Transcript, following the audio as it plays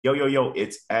Yo, yo, yo,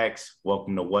 it's X.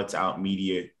 Welcome to What's Out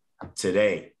Media.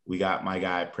 Today, we got my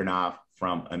guy Pranav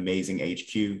from Amazing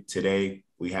HQ. Today,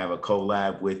 we have a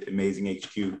collab with Amazing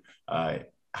HQ.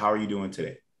 How are you doing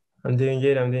today? I'm doing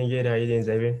good. I'm doing good. How are you doing,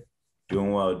 Xavier?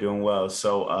 Doing well, doing well.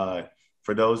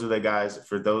 For those of the guys,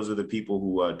 for those of the people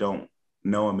who don't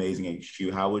know Amazing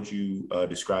HQ, how would you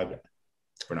describe that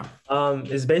for now?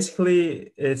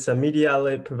 It's a media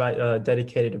outlet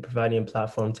dedicated to providing a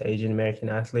platform to Asian American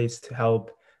athletes to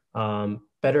help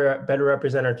better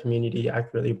represent our community,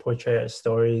 accurately portray our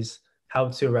stories,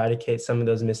 help to eradicate some of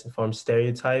those misinformed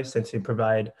stereotypes, and to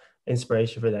provide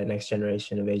inspiration for that next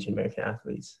generation of Asian American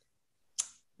athletes.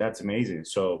 That's amazing.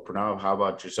 So, Pranav, how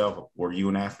about yourself? Were you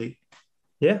an athlete?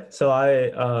 Yeah, so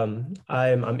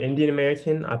I'm Indian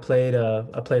American. I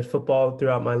played football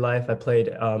throughout my life. I played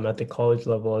at the college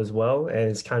level as well, and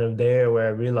it's kind of there where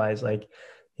I realized like,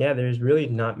 yeah, there's really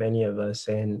not many of us,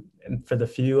 and for the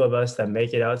few of us that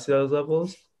make it out to those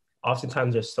levels,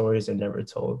 oftentimes their stories are never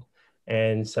told.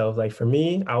 And so like for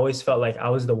me, I always felt like I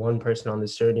was the one person on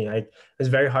this journey. It was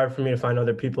very hard for me to find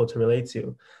other people to relate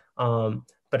to.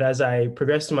 But as I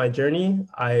progressed in my journey,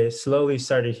 I slowly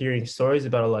started hearing stories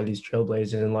about a lot of these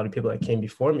trailblazers and a lot of people that came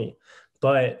before me.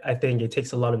 But I think it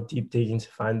takes a lot of deep digging to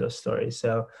find those stories.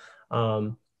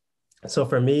 Um, so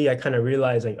for me, I kind of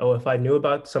realized like, oh, if I knew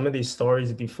about some of these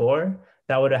stories before,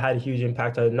 that would have had a huge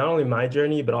impact on not only my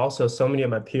journey, but also so many of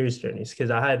my peers' journeys.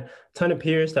 Because I had a ton of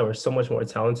peers that were so much more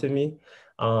talented than me.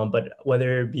 But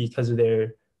whether it be because of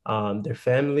their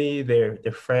family, their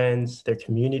friends, their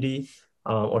community,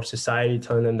 or society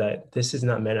telling them that this is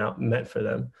not meant for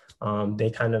them, they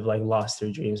kind of like lost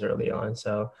their dreams early on.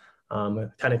 So I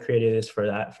kind of created this for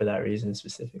that reason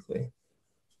specifically.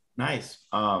 Nice.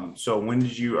 So when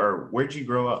did you or where did you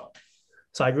grow up?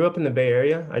 So I grew up in the Bay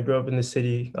Area. I grew up in the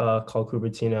city called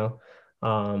Cupertino.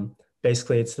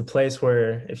 Basically, it's the place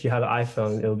where if you have an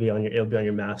iPhone, it'll be on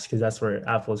your maps because that's where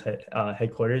Apple's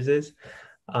headquarters is.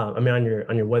 I mean,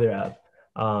 on your weather app.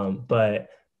 Um, but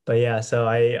but yeah, so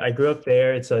I grew up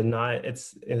there. It's a not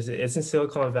it's in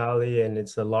Silicon Valley and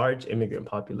it's a large immigrant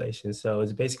population. So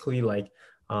it's basically like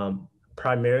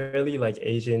primarily like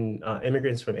Asian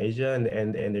immigrants from Asia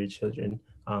and their children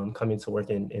coming to work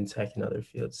in tech and other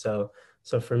fields.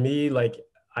 So for me, like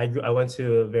I went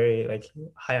to a very like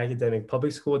high academic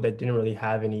public school that didn't really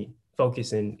have any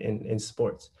focus in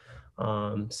sports.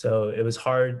 So it was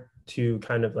hard to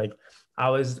kind of like I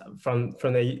was from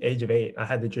the age of 8, I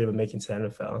had the dream of making to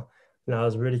NFL. And I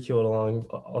was ridiculed along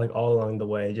like all along the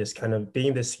way, just kind of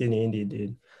being this skinny Indian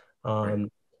dude. Right.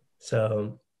 Um,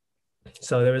 so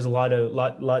so there was a lot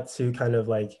to kind of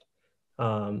like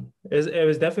it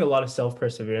was definitely a lot of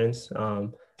self-perseverance.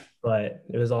 But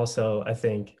it was also, I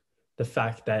think, the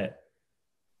fact that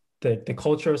the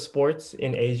culture of sports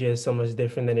in Asia is so much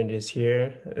different than it is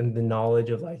here, and the knowledge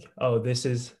of like, oh, this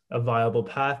is a viable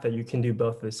path that you can do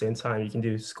both at the same time. You can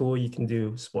do school, you can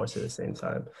do sports at the same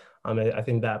time. I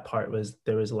think that part was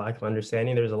there was a lack of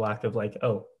understanding. There was a lack of like,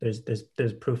 oh,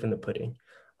 there's proof in the pudding.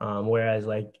 Whereas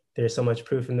like there's so much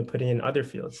proof in the pudding in other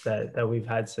fields that we've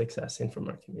had success in from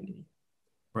our community.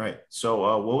 Right.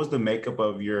 So, what was the makeup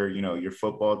of your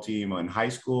football team in high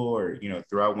school or,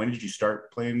 throughout? When did you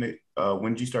start playing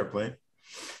when did you start playing?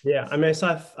 Yeah, I mean,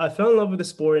 I fell in love with the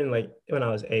sport in like when I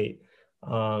was 8.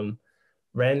 Um,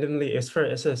 Randomly, it's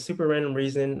a super random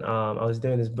reason. I was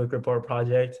doing this book report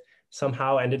project.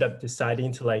 Somehow I ended up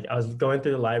deciding to like I was going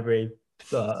through the library,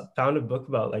 found a book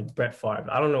about like Brett Favre.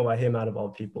 I don't know why him out of all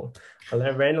people. I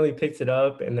randomly picked it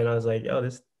up, and then I was like, oh,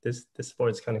 this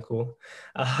sport is kind of cool.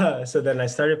 So then I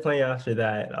started playing after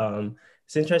that.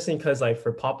 It's interesting because like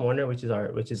for Pop Warner, which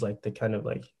is like the kind of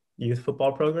like youth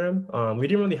football program, we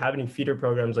didn't really have any feeder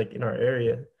programs like in our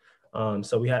area.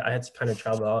 So I had to kind of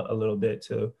travel out a little bit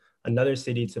to another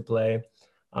city to play.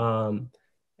 Um,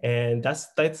 and that's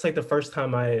like the first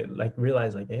time I like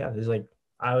realized like, yeah, there's like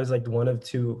I was like one of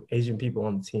two Asian people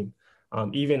on the team,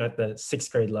 even at the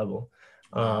sixth grade level.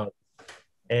 Wow. Um,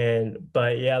 and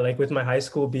but yeah, like with my high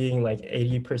school being like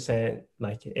 80%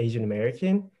 like Asian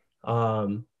American,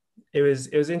 um, it was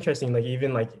interesting. Like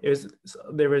even like it was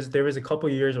there was a couple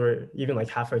years where even like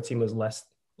half our team was less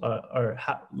than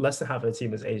half of the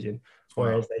team was Asian, Wow.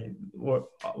 whereas like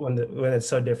when it's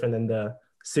so different than the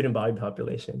student body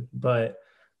population. But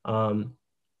um,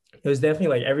 it was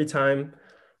definitely like every time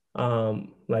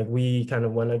like we kind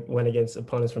of went against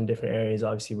opponents from different areas.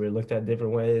 Obviously, we were looked at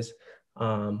different ways.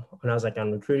 When I was like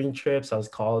on recruiting trips, I was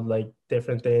called like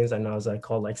different things. I know I was like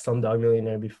called like Slumdog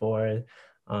Millionaire before.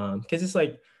 Because it's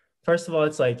like, first of all,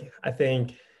 it's like I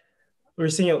think we're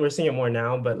seeing it more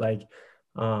now, but like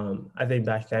I think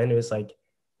back then it was like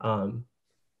um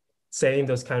saying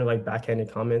those kind of like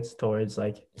backhanded comments towards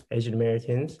like Asian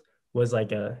Americans was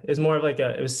like it was more of like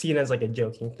it was seen as like a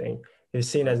joking thing. It was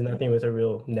seen as Right. nothing with a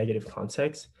real negative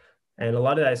context. And a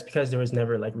lot of that is because there was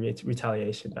never like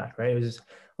retaliation back, right? It was just,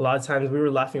 a lot of times we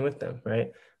were laughing with them,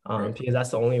 right? Right. Because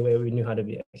that's the only way we knew how to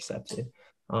be accepted.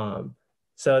 Um,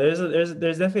 so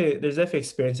there's definitely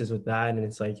experiences with that, and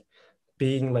it's like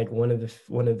being like one of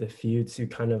the few to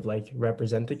kind of like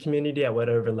represent the community at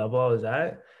whatever level I was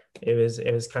at. It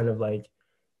was kind of like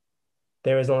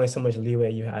there was only so much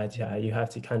leeway you have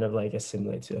to kind of like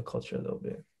assimilate to the culture a little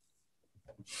bit.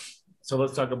 So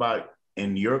let's talk about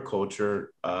in your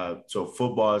culture. So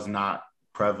football is not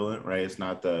prevalent, right? It's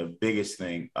not the biggest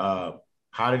thing.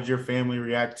 How did your family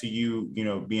react to you,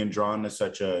 being drawn to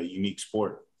such a unique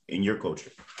sport in your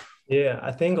culture? Yeah,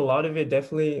 I think a lot of it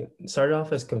definitely started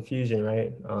off as confusion,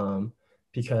 right?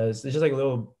 Because it's just like a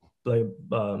little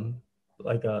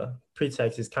like a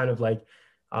pretext. It's kind of like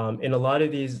in a lot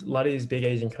of these big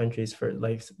Asian countries,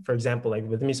 for example, like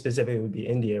with me specifically would be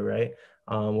India, right?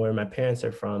 Where my parents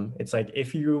are from. It's like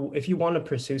if you want to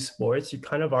pursue sports, you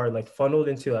kind of are like funneled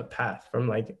into a path from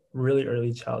like really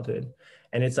early childhood.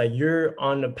 And it's like you're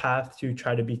on a path to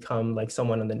try to become like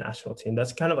someone on the national team.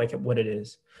 That's kind of like what it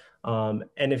is. And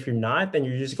if you're not, then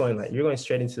you're just going like you're going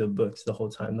straight into the books the whole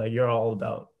time. Like you're all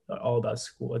about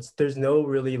school. It's there's no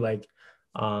really like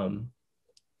um,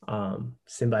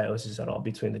 symbiosis at all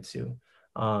between the two.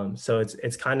 So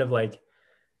it's kind of like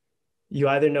you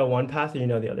either know one path or you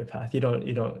know the other path. You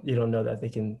don't know that they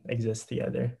can exist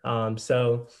together.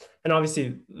 So and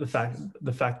obviously the fact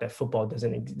that football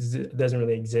doesn't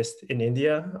really exist in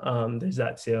India. There's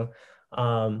that too.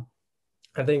 Um,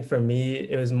 I think for me,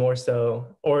 it was more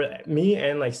so, or me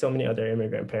and like so many other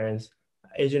immigrant parents,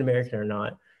 Asian American or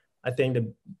not. I think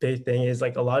the big thing is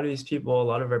like a lot of these people, a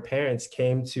lot of our parents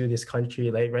came to this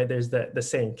country, like, right, there's the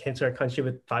saying, came to our country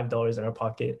with $5 in our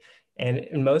pocket. And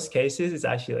in most cases, it's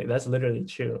actually like, that's literally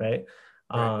true, right?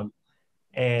 Right. Um,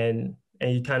 and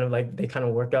you kind of like, they kind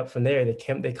of work up from there.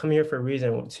 They come here for a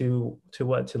reason to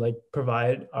what? To like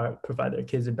provide their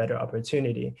kids a better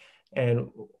opportunity. And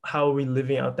how are we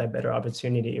living out that better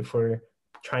opportunity if we're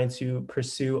trying to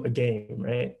pursue a game,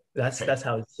 right? Right. That's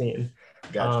how it's seen.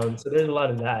 Gotcha. So there's a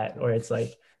lot of that where it's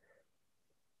like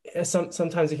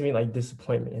sometimes it can be like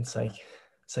disappointment. It's like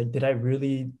did I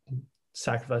really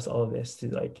sacrifice all of this to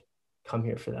like come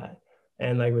here for that?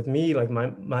 And like with me, like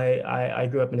I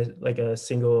grew up in like a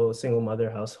single mother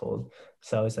household,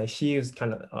 so it's like she was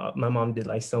kind of my mom did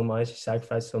like so much, she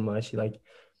sacrificed so much.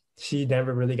 She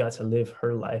never really got to live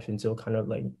her life until kind of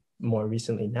like more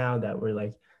recently now that we're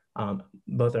like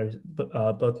both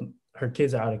her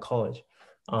kids are out of college.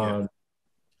 Yeah. Um,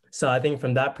 so I think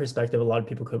from that perspective, a lot of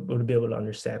people would be able to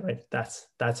understand like that's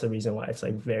the reason why it's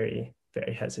like very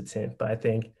hesitant. But I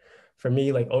think for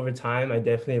me, like over time, I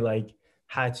definitely like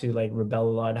had to like rebel a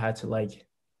lot, had to like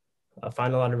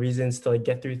find a lot of reasons to like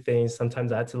get through things.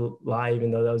 Sometimes I had to lie,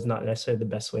 even though that was not necessarily the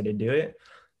best way to do it.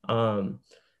 Um,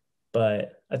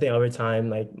 but I think over time,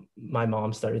 like my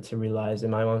mom started to realize,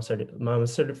 and my mom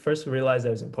started first realize that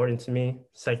it was important to me.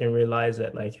 Second, realize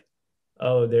that like,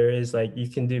 oh, there is like you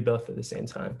can do both at the same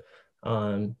time.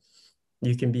 Um,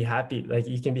 you can be happy, like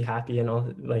you can be happy and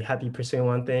all like happy pursuing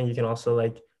one thing. You can also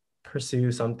like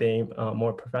pursue something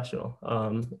more professional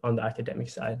on the academic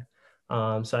side.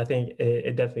 So I think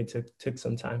it definitely took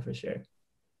some time for sure.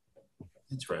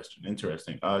 Interesting.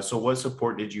 Interesting. So what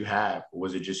support did you have?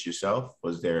 Was it just yourself?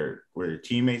 Were there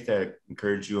teammates that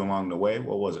encouraged you along the way?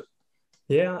 What was it?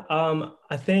 Yeah,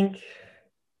 I think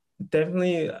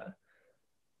definitely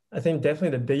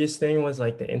definitely the biggest thing was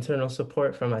like the internal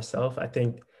support for myself. I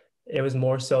think it was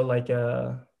more so like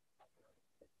a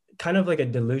kind of like a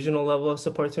delusional level of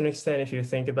support to an extent if you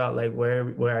think about like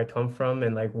where I come from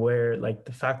and like where like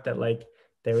the fact that like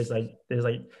there is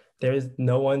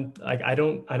no one like I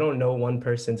don't know one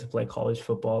person to play college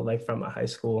football like from a high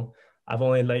school. I've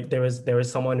only like there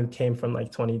was someone who came from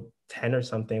like 2010 or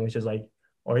something, which is like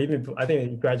or even I think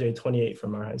he graduated 28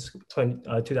 from our high school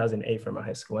 2008 from our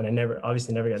high school, and I never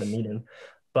obviously never got to meet him,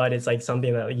 but it's like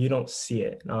something that like, you don't see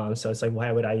it. So it's like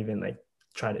why would I even like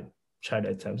try to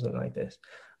attempt something like this?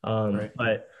 Right.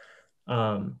 But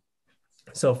um,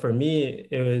 so for me,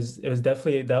 it was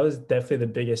definitely that was definitely the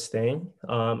biggest thing.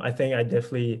 I think I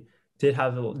definitely did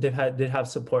have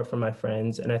support from my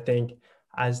friends, and I think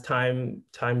as time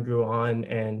grew on,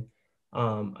 and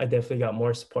I definitely got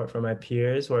more support from my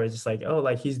peers, where it's just like, oh,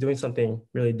 like he's doing something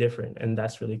really different, and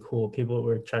that's really cool. People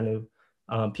were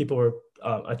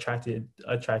attracted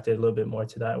a little bit more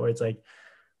to that, where it's like,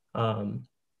 um,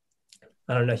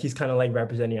 I don't know, he's kind of like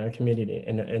representing our community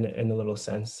in a little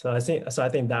sense. So I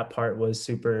think that part was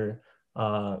super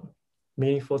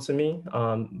meaningful to me,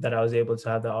 that I was able to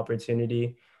have the opportunity.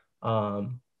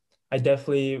 I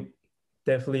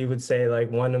definitely would say like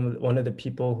one of the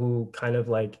people who kind of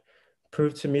like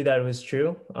proved to me that it was true,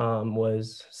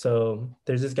 was, so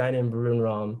there's this guy named Varun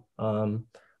Ram.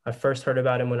 I first heard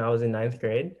about him when I was in ninth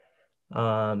grade.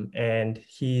 And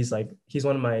he's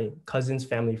one of my cousin's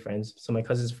family friends. So my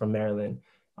cousin's from Maryland.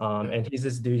 And he's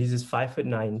this dude, he's this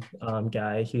 5'9"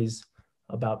 guy. He's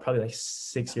about probably like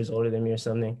 6 years older than me or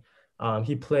something.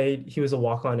 He was a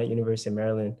walk-on at University of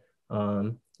Maryland.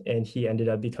 And he ended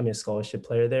up becoming a scholarship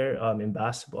player there, in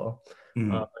basketball.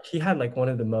 Mm. He had like one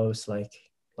of the most like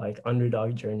underdog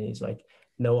journeys, like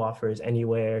no offers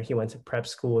anywhere. He went to prep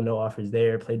school, no offers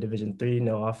there, played Division 3,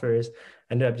 no offers.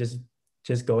 Ended up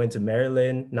just going to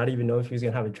Maryland, not even know if he was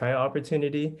gonna have a tryout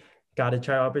opportunity. Got a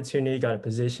tryout opportunity, got a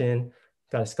position,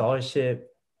 got a scholarship,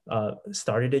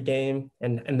 started a game,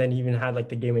 and then even had like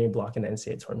the game-winning block in the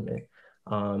NCAA tournament.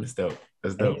 That's dope.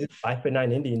 That's And dope. he's a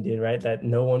 5'9" Indian dude, right? That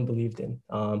no one believed in.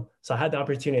 So I had the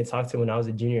opportunity to talk to him when I was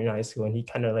a junior in high school, and he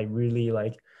kind of like really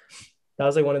like, that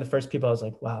was like one of the first people I was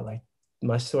like, wow, like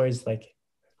my story's like,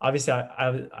 obviously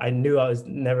I knew I was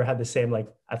never had the same like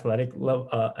athletic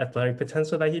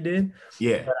potential that he did,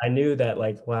 Yeah. but I knew that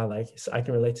like, wow, like I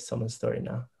can relate to someone's story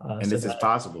now. And So this is that,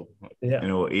 possible. yeah. You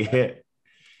know, yeah.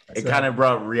 It So kind that, of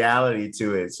brought reality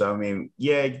to it. So I mean,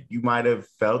 yeah, you might have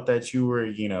felt that you were,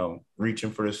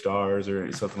 reaching for the stars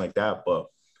or something like that, but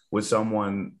with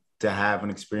someone to have an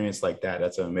experience like that,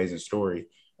 that's an amazing story.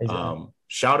 exactly.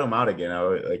 Shout him out again. I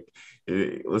would like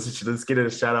let's get a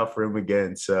shout out for him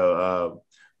again. So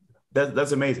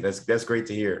that's amazing. That's great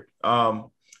to hear.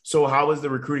 So how was the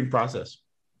recruiting process?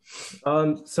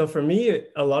 So for me,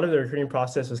 a lot of the recruiting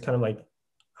process was kind of like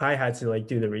I had to like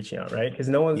do the reaching out, right? Because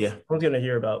Yeah, no one's gonna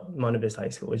hear about Monte Vista High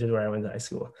School, which is where I went to high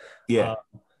school. yeah, Uh,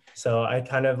 so I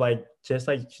kind of like just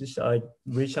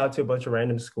reached out to a bunch of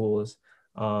random schools,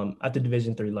 at the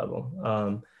Division 3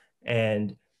 level.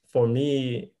 And for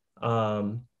me,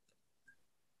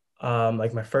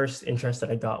 like my first interest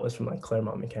that I got was from like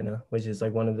Claremont McKenna, which is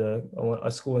like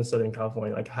a school in Southern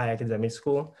California, like high academic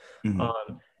school. hmm,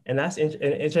 And and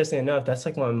interesting enough, that's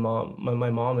like my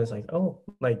mom is like, oh,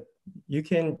 like you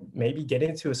can maybe get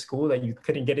into a school that you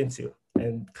couldn't get into,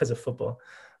 and because of football.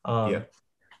 yeah, Um,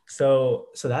 so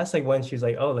that's like when she's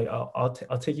like, oh, like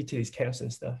I'll take you to these camps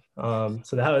and stuff.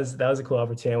 So that was a cool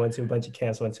opportunity. I went to a bunch of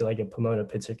camps. Went to like a Pomona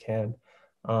Pitzer camp,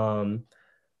 um,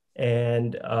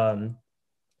 and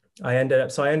I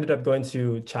ended up going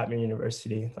to Chapman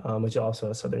University, which is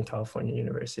also a Southern California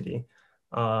university.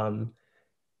 Um,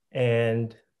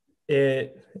 and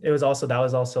it was also, that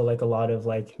was also like a lot of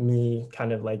like me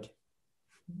kind of like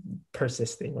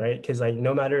persisting, right? Because like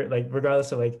no matter, like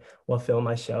regardless of like what film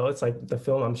I show, it's like the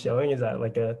film I'm showing is at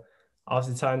like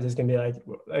oftentimes it's gonna be like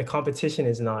a competition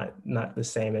is not the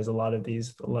same as a lot of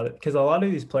because a lot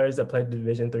of these players that play the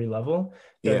Division 3 level,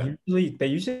 yeah, they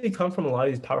usually come from a lot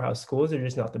of these powerhouse schools. They're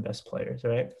just not the best players,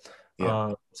 right?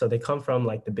 yeah, So they come from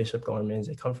like the Bishop Gormans,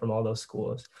 they come from all those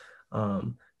schools.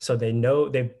 So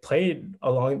they've played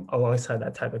alongside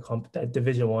that type of that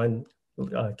Division 1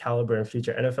 caliber and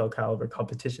future NFL caliber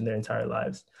competition their entire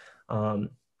lives.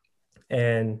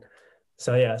 And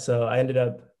so yeah, so I ended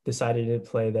up deciding to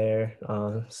play there,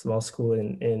 small school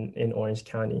in Orange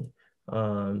County,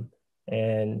 um,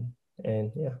 and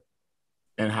yeah.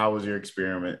 And how was your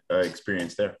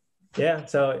experience there? Yeah,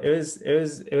 so it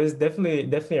was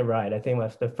definitely a ride. I think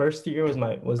the first year was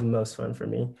the most fun for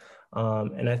me,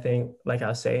 and I think like I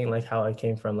was saying, like how I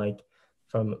came from like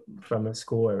from a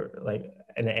school or like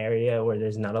an area where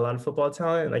there's not a lot of football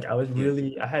talent. Like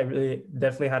Yeah, I had really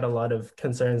definitely had a lot of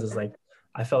concerns. As like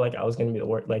I felt like I was gonna be the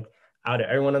worst. Like out of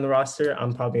everyone on the roster,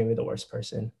 I'm probably gonna be the worst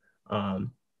person.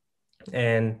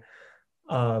 And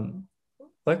um,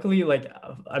 luckily, like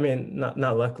I mean,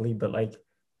 not luckily, but like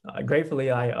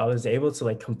gratefully, I was able to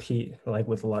like compete like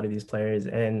with a lot of these players.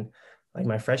 And like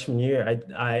my freshman year,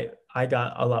 I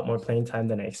got a lot more playing time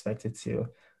than I expected to.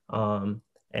 Um,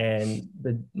 and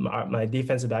my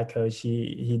defensive back coach,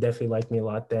 he definitely liked me a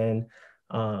lot then.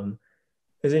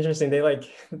 It's interesting. They like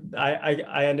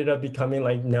I ended up becoming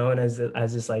like known as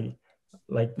this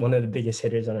like one of the biggest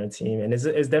hitters on our team, and it's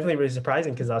definitely really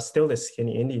surprising because I was still this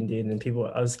skinny Indian dude, and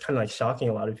I was kind of like shocking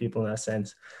a lot of people in that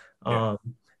sense. yeah. Um,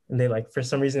 and they like for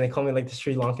some reason they call me like the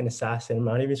Sri Lankan assassin. I'm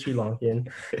not even Sri Lankan,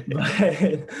 but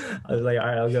I was like, all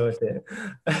right, I'll go with it.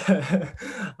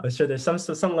 I'm sure there's some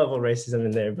level of racism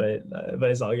in there, but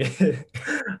it's all good.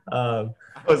 um,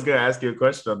 I was gonna ask you a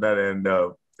question on that, and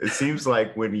it seems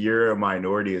like when you're a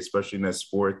minority, especially in a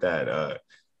sport that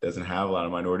doesn't have a lot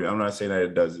of minority, I'm not saying that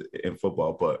it does in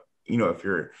football, but if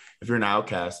you're an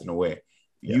outcast in a way,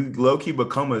 Yeah. you low-key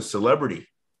become a celebrity.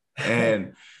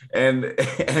 And and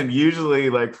and usually,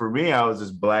 like for me, I was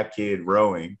this black kid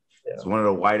rowing. It's Yeah. one of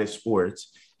the whitest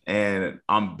sports, and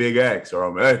I'm Big X or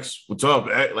I'm X. What's up?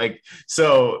 Like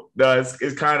so, no,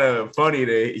 it's kind of funny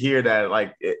to hear that.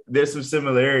 Like there's some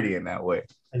similarity in that way.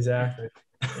 Exactly.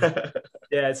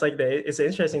 Yeah, it's like it's an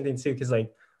interesting thing too, because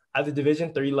like at the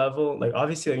Division 3 level, like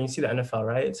obviously when you see the NFL,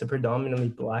 right? It's a predominantly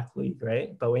black league,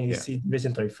 right? But when you Yeah, see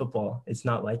Division 3 football, it's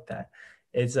not like that.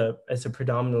 It's a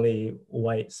predominantly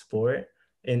white sport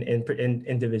in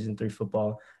Division 3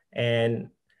 football. And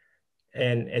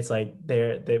it's like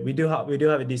we do have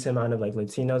a decent amount of like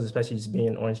Latinos, especially just being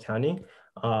in Orange County.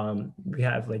 We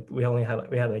have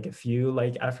like a few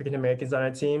like African Americans on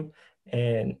our team,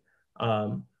 and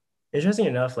um, interesting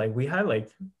enough, like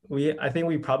I think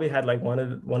we probably had like one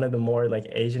of the more like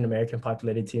Asian American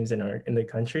populated teams in the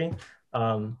country.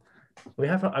 Um, we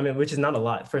have, I mean, which is not a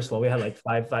lot. First of all, we had like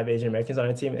five Asian Americans on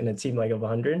our team and a team like of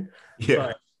 100.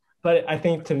 yeah, But I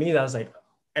think to me that was like,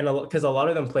 and because a lot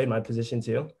of them played my position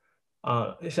too.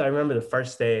 So I remember the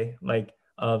first day like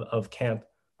of camp,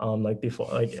 like before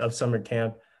like of summer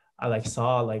camp, I like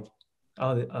saw like,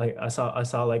 oh, like I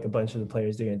saw like a bunch of the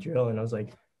players doing a drill, and I was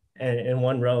like, and in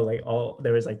one row like all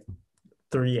there was like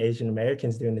three Asian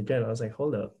Americans doing the drill. I was like,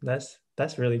 hold up, that's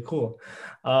really cool.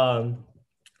 Um,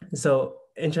 so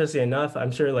interesting enough,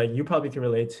 I'm sure like you probably can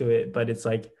relate to it, but it's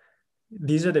like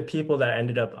these are the people that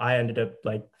I ended up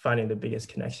like finding the biggest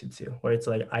connection to, where it's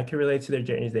like I can relate to their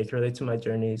journeys, they can relate to my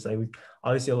journeys. Like we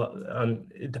obviously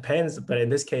it depends, but in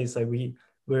this case, like we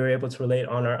were able to relate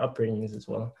on our upbringings as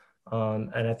well.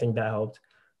 And I think that helped.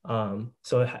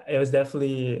 So it was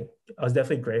definitely I was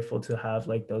definitely grateful to have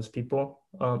like those people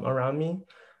around me.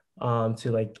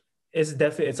 To like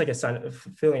it's like a sign of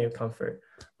feeling of comfort.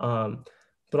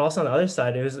 But also on the other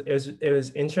side, it was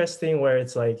interesting where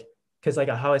it's like, because like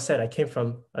how I said, I came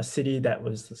from a city that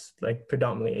was just, like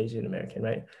predominantly Asian American,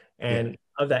 right? yeah, And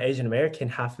of that Asian American,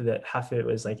 half of it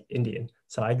was like Indian.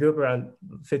 So I grew up around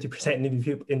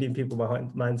 50% Indian people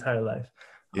my entire life.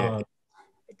 yeah. Um,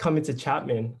 coming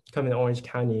to Orange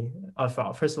County,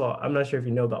 first of all, I'm not sure if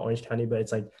you know about Orange County, but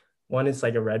it's like one, it's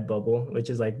like a red bubble, which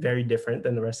is like very different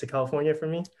than the rest of California for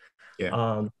me. Yeah.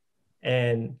 Um,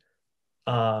 and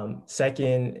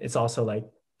Second, it's also like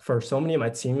for so many of my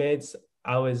teammates,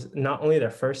 I was not only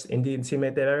their first Indian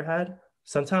teammate they've ever had,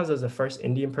 sometimes I was the first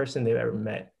Indian person they've ever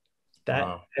met.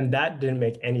 Wow. That didn't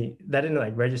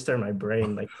like register in my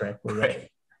brain like correctly, right?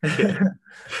 Right. Yeah.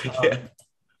 Yeah.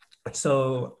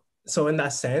 um, so in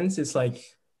that sense, it's like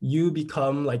you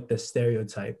become like the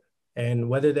stereotype. And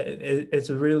whether it's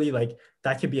really like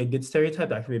that could be a good stereotype,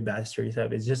 that could be a bad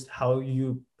stereotype. It's just how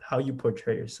you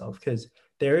portray yourself, because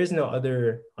there is no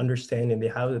other understanding they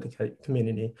have of the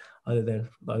community other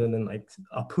than like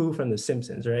Apu from The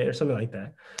Simpsons, right, or something like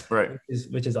that, Right.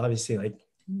 which is obviously like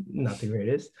not the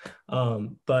greatest,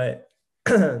 but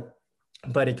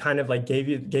but it kind of like gave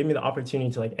me the opportunity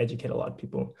to like educate a lot of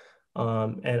people,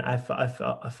 and I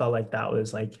felt like that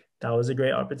was a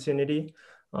great opportunity,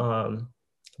 um,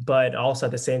 but also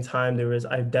at the same time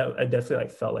I definitely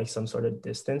like felt like some sort of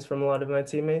distance from a lot of my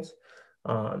teammates,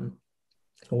 um,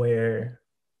 where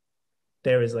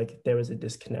there was a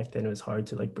disconnect, and it was hard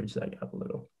to like bridge that gap a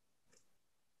little.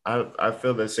 I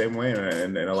feel the same way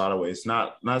in a lot of ways.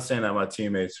 Not saying that my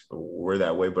teammates were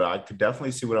that way, but I could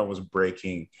definitely see when I was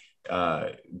breaking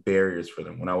barriers for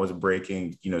them. When I was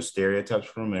breaking, stereotypes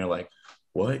for them, and they're like,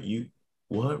 "What you,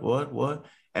 what?"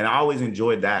 And I always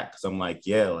enjoyed that because I'm like,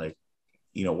 yeah, like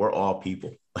we're all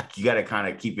people. Like you got to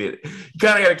kind of keep it. You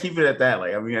kind of got to keep it at that.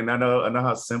 Like I mean, I know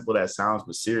how simple that sounds,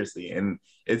 but seriously, and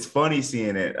it's funny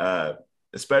seeing it,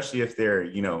 especially if they're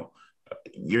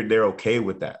okay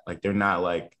with that. Like they're not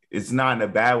like it's not in a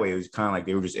bad way. It was kind of like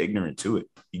they were just ignorant to it.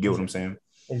 You get what I'm saying?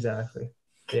 Exactly.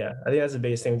 Yeah, I think that's the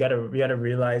biggest thing. We gotta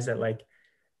realize that like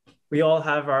we all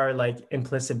have our like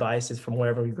implicit biases from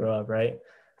wherever we grow up, right?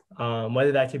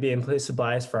 Whether that could be implicit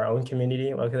bias for our own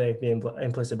community, or could it be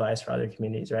implicit bias for other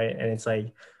communities, right? And it's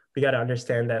like we got to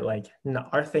understand that like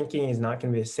our thinking is not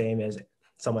going to be the same as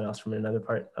someone else from another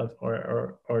part of,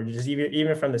 or just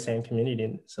even from the same community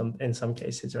in some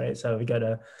cases, right? So we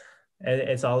gotta.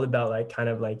 It's all about like kind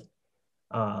of like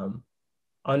um,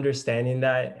 understanding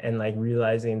that, and like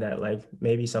realizing that like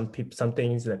maybe some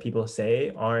things that people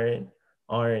say aren't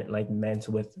like meant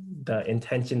with the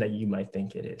intention that you might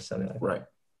think it is, something like Right. that.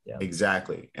 Yeah.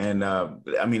 Exactly. And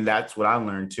I mean, that's what I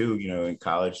learned too, in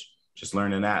college, just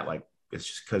learning that like it's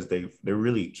just because they're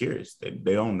really curious. They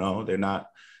don't know. They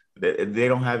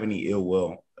don't have any ill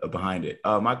will behind it.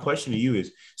 My question to you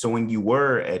is, so when you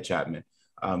were at Chapman,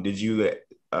 did you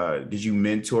did you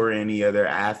mentor any other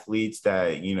athletes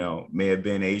that, may have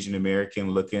been Asian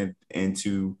American looking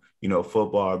into,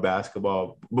 football or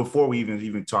basketball before we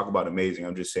even talk about amazing?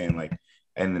 I'm just saying, like,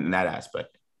 and in that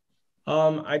aspect.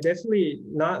 I definitely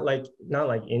not like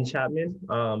in Chapman,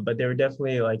 but there were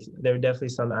definitely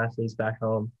some athletes back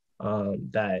home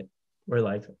that were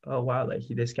like, oh wow, like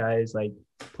this guy is like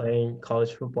playing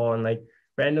college football, and like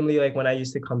randomly, like when I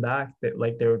used to come back, that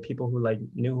like there were people who like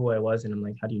knew who I was, and I'm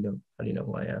like, how do you know? How do you know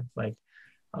who I am? Like,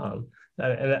 um,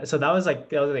 so that was like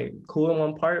cool in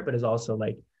one part, but it's also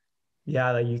like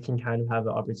yeah, like you can kind of have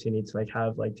the opportunity to like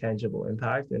have like tangible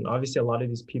impact. And obviously a lot of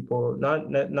these people, not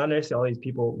necessarily all these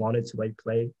people wanted to like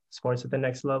play sports at the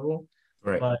next level,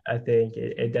 Right. but I think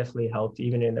it definitely helped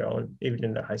even in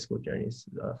their high school journeys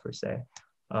per se.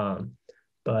 Um,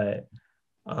 but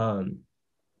um,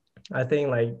 I think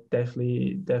like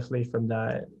definitely from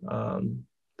that.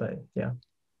 But yeah.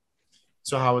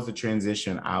 So how was the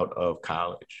transition out of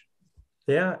college?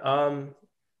 Yeah.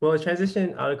 Well, the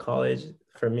transition out of college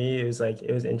for me it was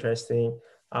interesting.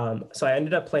 So I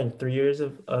ended up playing 3 years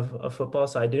of football.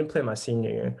 So I didn't play my senior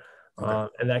year. Okay.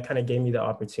 And that kind of gave me the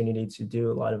opportunity to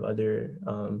do a lot of other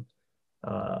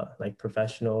like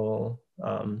professional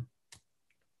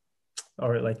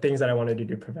or like things that I wanted to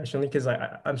do professionally. Because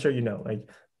I'm sure like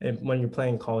when you're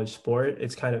playing college sport,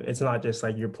 it's not just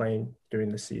like you're playing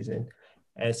during the season.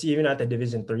 And it's even at the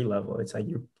Division 3 level, it's like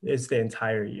it's the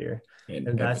entire year. And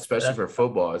And especially that's for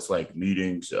football, it's like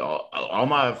meetings. All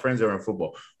my friends are in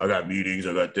football. I got meetings.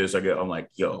 I got this. I'm like,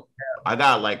 yo, I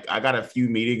got a few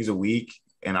meetings a week,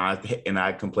 and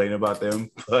I complain about them,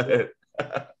 but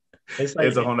it's like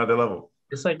it's a whole nother level.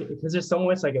 it's like because there's so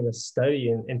much like of a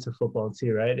study into football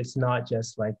too, right? It's not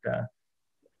just like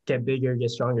get bigger,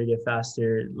 get stronger, get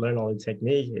faster, learn all the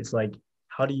technique. It's like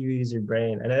how do you use your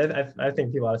brain? And I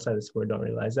think people outside the sport don't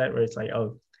realize that, where it's like,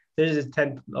 oh, there's just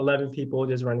 10, 11 people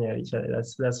just running at each other.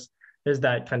 That's there's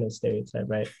that kind of stereotype,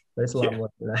 right? But it's a lot Yeah. more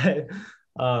than that.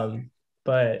 um,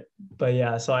 but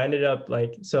yeah, so I ended up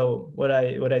like so what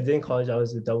I did in college, I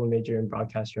was a double major in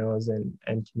broadcast journalism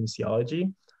and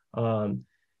kinesiology. Um,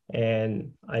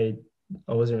 and I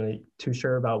wasn't really too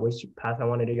sure about which path I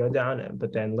wanted to go down.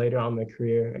 But then later on in my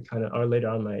career, or later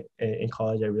on in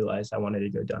college, I realized I wanted to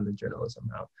go down the journalism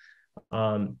route.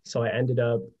 So I ended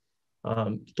up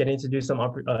getting to do some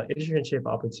internship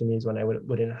opportunities when I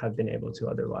wouldn't have been able to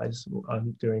otherwise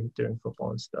during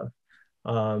football and stuff.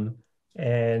 Um,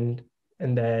 and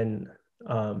and then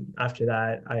after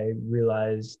that, I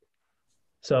realized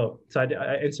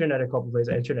I interned at a couple of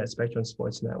places. I interned at Spectrum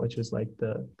Sportsnet, which was like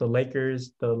the Lakers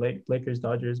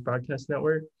Dodgers broadcast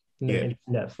network, and then Yeah.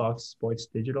 interned at Fox Sports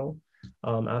Digital.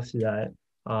 After that,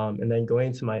 and then going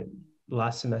into my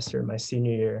last semester, my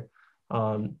senior year,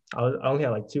 I only had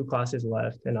like 2 classes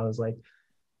left, and I was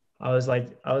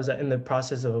in the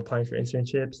process of applying for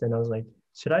internships, and I was like,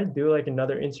 should I do like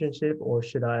another internship, or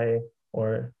should I,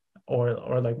 or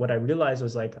like what I realized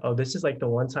was like, oh, this is like the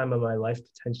one time of my life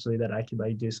potentially that I could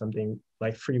like do something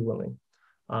like free willing,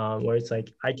 where it's like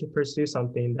I could pursue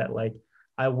something that like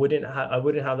I wouldn't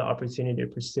have the opportunity to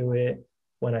pursue it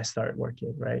when I start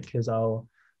working, right? Because um,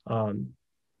 I'm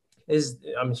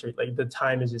sure like the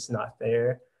time is just not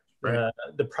there. Right.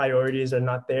 The priorities are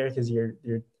not there because you're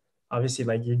obviously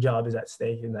like your job is at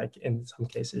stake in like in some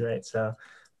cases, right?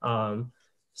 Um,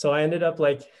 so I ended up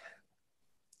like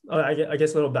I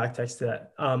guess a little backtext to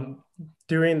that.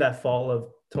 During that fall of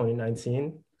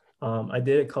 2019, I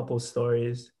did a couple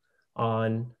stories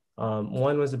on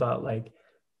one was about like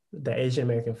the Asian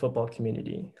American football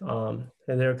community. And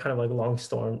they were kind of like long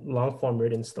form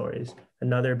written stories.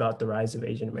 Another about the rise of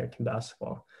Asian American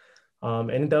basketball.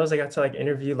 And those I got to like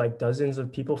interview like dozens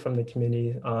of people from the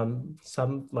community.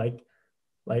 Some like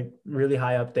really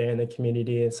high up there in the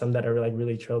community, and some that are like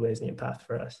really trailblazing a path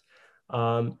for us.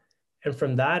 Um, and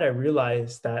from that, I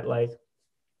realized that like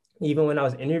even when I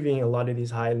was interviewing a lot of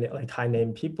these high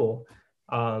name people,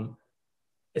 um,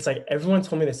 it's like everyone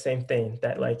told me the same thing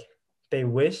that like they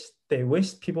wished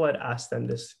people had asked them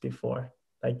this before.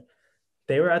 Like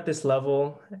they were at this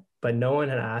level, but no one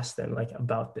had asked them like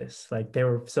about this. Like they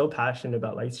were so passionate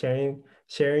about like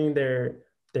sharing their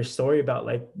story about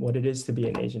like what it is to be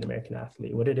an Asian American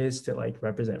athlete, what it is to like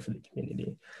represent for the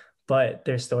community. But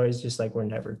their stories just like were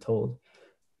never told.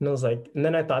 And I was like, and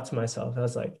then I thought to myself, I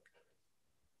was like,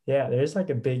 yeah, there's like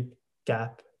a big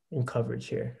gap in coverage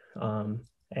here.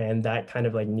 And that kind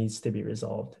of like needs to be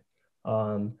resolved.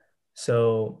 Um,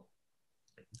 so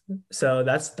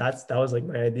that was like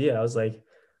my idea. I was like,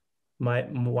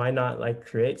 why not like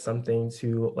create something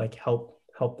to like help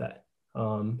that.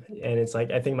 And it's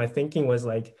like I think my thinking was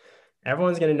like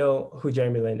everyone's going to know who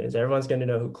Jeremy Lin is. Everyone's going to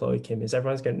know who Chloe Kim is.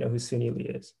 Everyone's going to know who Suni Lee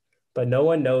is. But no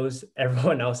one knows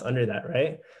everyone else under that,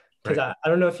 right? Because Right. I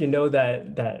don't know if you know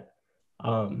that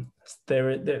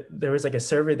there was like a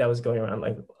survey that was going around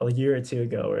like a year or two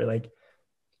ago where like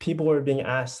people were being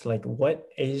asked like what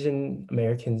Asian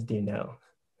Americans do you know?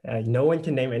 No one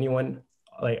can name anyone,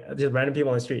 like just random people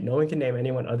on the street. No one can name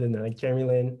anyone other than like Jeremy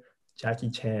Lin, Jackie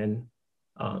Chan,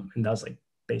 and that was like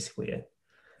basically it.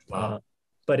 Wow. Uh,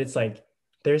 but it's like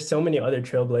there's so many other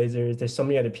trailblazers. There's so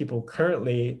many other people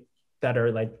currently that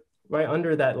are like right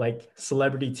under that like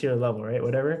celebrity tier level, right?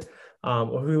 Whatever,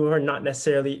 or who are not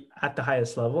necessarily at the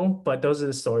highest level, but those are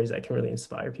the stories that can really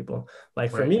inspire people. Like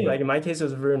for Right. me, like in my case, it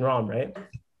was Varun Ram, right?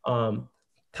 Um,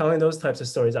 Telling those types of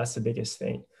stories, that's the biggest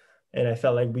thing. And I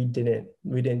felt like we didn't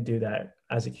do that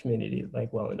as a community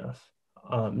like well enough.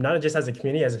 Not just as a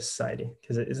community, as a society,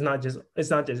 because it's not just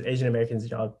Asian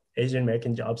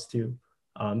American jobs to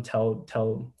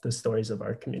tell the stories of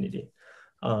our community.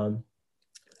 Um,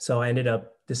 so I ended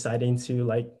up deciding to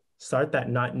like start that,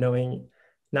 not knowing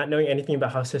anything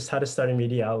about how to start a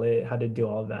media outlet, how to do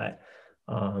all that.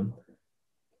 Um,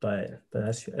 but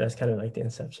that's kind of like the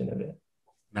inception of it.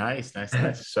 Nice, nice,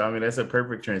 nice. So I mean, that's a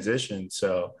perfect transition.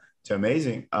 So it's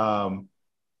amazing.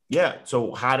 Yeah.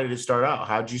 So how did it start out?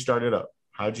 How'd you start it up?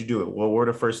 How'd you do it? What were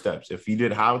the first steps? If you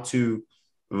did how to,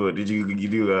 what did you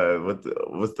do?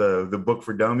 What's the book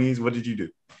for dummies? What did you do?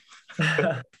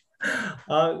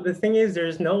 The thing is, there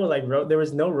was no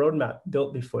roadmap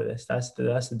built before this. That's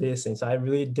the biggest thing. So I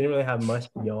really didn't really have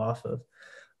much to go off of.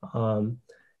 Um,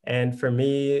 and for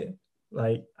me,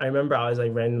 like I remember I was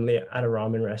like randomly at a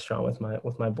ramen restaurant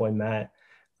with my boy Matt,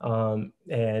 and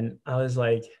I was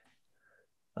like,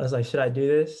 should I do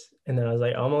this? And then I was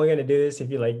like, I'm only gonna do this if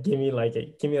you like give me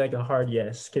like a hard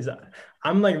yes, because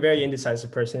I'm like a very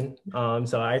indecisive person,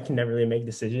 so I can never really make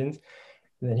decisions.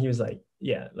 And then he was like,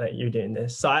 yeah, like you're doing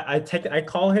this. So I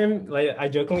call him, like I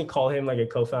jokingly call him like a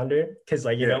co-founder because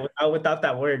like Yeah. without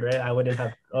that word, right, I wouldn't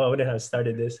have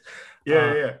started this. Yeah.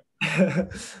 Uh, Yeah.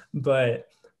 but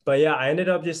but yeah, I ended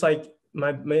up just like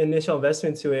my initial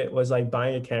investment to it was like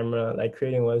buying a camera, like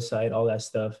creating a website, all that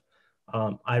stuff.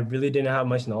 I really didn't have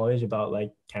much knowledge about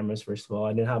like cameras, first of all.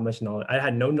 I didn't have much knowledge. I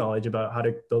had no knowledge about how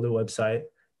to build a website,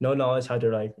 no knowledge how to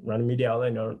like run a media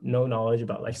outlet, no knowledge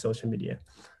about like social media.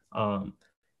 Um,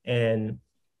 and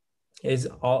is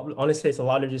all honestly, it's a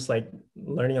lot of just like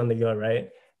learning on the go, right?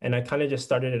 And I kind of just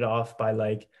started it off by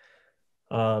like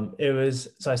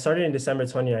I started in December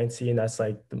 2019. That's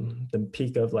like the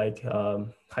peak of like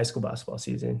high school basketball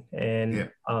season. And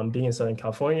Yeah. being in Southern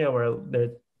California, where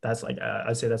that's like,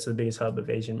 I'd say that's the biggest hub of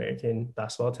Asian American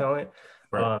basketball talent.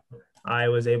 Right. Um, I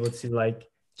was able to like,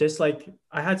 just like,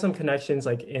 I had some connections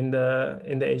like in the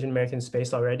Asian American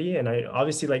space already. And I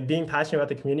obviously like being passionate about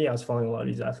the community, I was following a lot of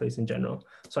these athletes in general.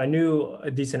 So I knew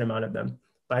a decent amount of them.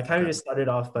 But I kind of Okay. just started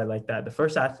off by like that. The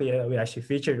first athlete that we actually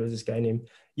featured was this guy named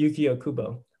Yuki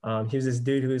Okubo. He was this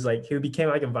dude who became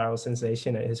like a viral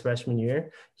sensation at his freshman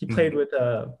year. He played Mhm. with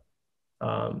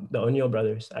the O'Neal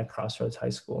brothers at Crossroads High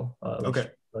School, like Okay.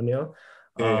 O'Neal.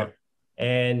 Yeah. Um, Yeah.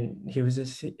 and he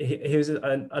was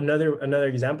another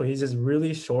example. He's this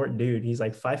really short dude. He's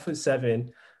like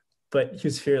 5'7", but he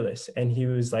was fearless. And he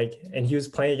was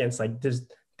playing against like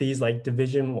these like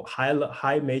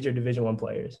high major Division I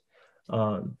players.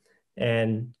 Um,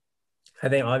 and I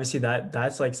think obviously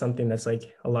that's like something that's like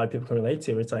a lot of people can relate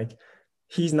to. It's like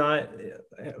he's not,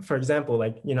 for example,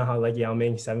 like you know how like Yao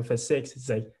Ming 7'6". It's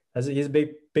like he's a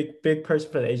big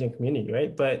person for the Asian community,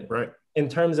 right? But Right. in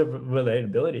terms of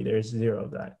relatability, there's zero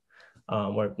of that,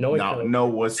 where no one can No, no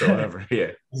relate. whatsoever.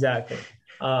 Yeah. Exactly.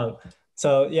 Um,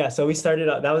 so yeah, so we started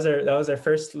out. That was our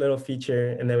first little feature,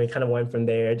 and then we kind of went from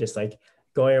there, just like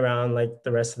going around like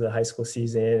the rest of the high school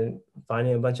season,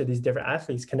 finding a bunch of these different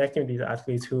athletes, connecting with these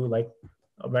athletes who like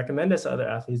recommend us to other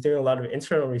athletes, doing a lot of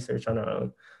internal research on our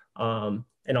own,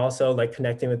 and also like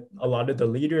connecting with a lot of the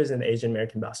leaders in the Asian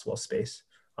American basketball space,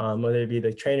 whether it be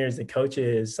the trainers, the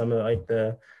coaches, some of like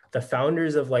the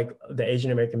founders of like the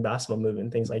Asian American basketball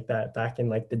movement, things like that, back in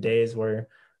like the days where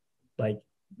like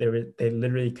they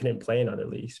literally couldn't play in other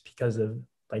leagues because of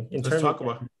like Let's internally talk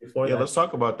about. before Yeah, that. let's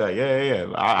talk about that. Yeah,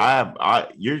 yeah,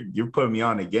 yeah. You're putting me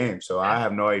on the game, so I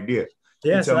have no idea.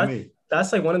 You Yeah, so tell me.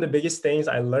 that's like one of the biggest things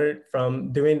I learned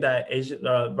from doing that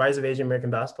Rise of Asian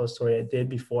American Basketball story I did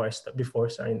before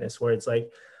starting this, where it's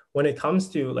like when it comes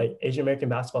to like Asian American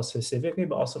basketball specifically,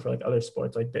 but also for like other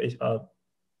sports like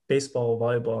baseball,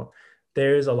 volleyball,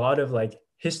 there's a lot of like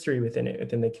history within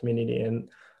the community, and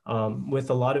with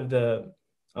a lot of the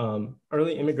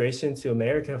early immigration to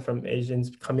America from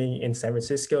Asians coming in San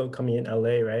Francisco, coming in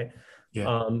LA, right? Yeah.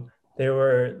 Um, there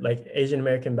were like Asian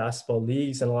American basketball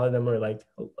leagues, and a lot of them were like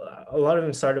a lot of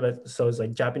them started with so it's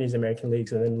like Japanese American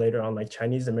leagues, and then later on like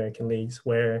Chinese American leagues,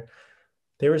 where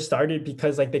they were started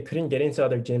because like they couldn't get into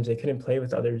other gyms, they couldn't play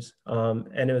with others,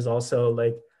 and it was also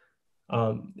like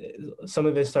um, some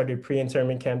of it started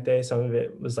pre-internment camp day, some of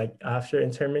it was like after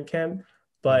internment camp, Mhm.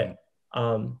 but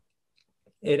um,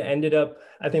 it ended up.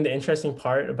 I think the interesting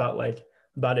part about like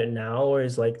about it now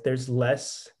is like there's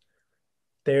less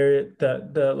there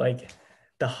the like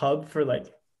the hub for like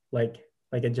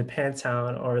a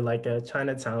Japantown or like a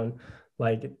Chinatown,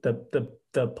 like the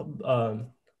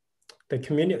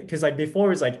community, because like before it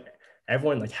was like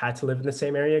everyone like had to live in the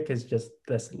same area because just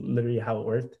that's literally how it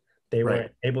worked. They Right.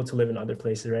 weren't able to live in other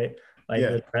places, right? Like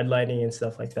Yeah. with red lighting and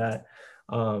stuff like that.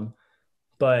 Um,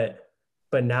 but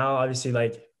but now obviously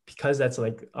like because that's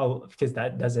like oh because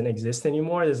that doesn't exist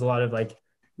anymore, there's a lot of like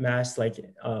mass like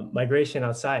migration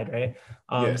outside, right?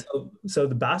 Yeah. So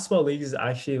the basketball league is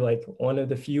actually like one of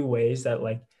the few ways that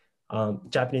like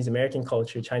Japanese American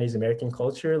culture, Chinese American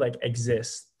culture like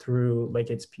exists through like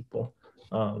its people.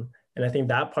 And I think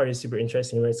that part is super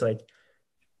interesting where it's like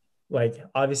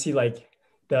obviously like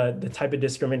the type of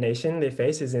discrimination they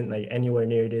face isn't like anywhere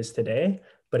near it is today,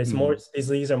 but it's more, Mhm. these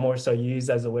leagues are more so used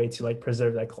as a way to like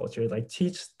preserve that culture, like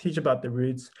teach about the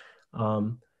roots,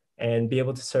 um and be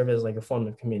able to serve as like a form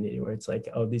of community where it's like,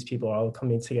 oh, these people are all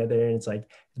coming together, and it's like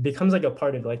it becomes like a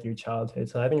part of like your childhood.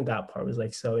 So I think that part was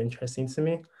like so interesting to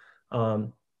me.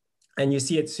 um and you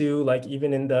see it too like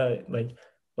even in the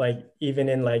like even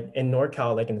in like in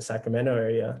NorCal, like in the Sacramento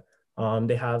area,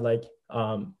 they have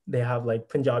like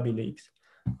Punjabi leagues,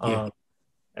 Yeah. um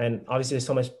and obviously there's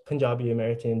so much Punjabi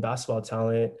American basketball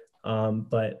talent,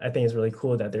 but I think it's really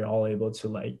cool that they're all able to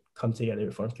like come together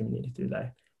to form community through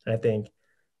that. And I think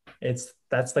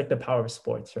that's like the power of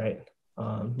sports, right?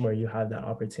 Where you have that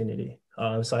opportunity.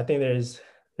 So I think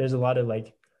there's a lot of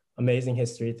like amazing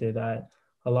history through that.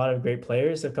 A lot of great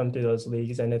players have come through those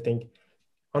leagues, and I think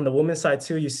on the women's side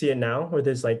too, you see it now where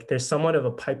there's somewhat of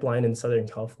a pipeline in Southern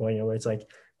California where it's like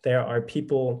there are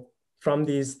people from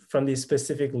these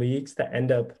specific leagues that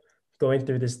end up going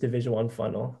through this Division 1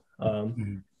 funnel.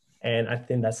 Mhm. And I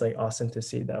think that's like awesome to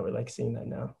see that we're like seeing that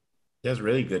now. That's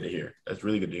really good to hear. That's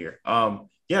really good to hear.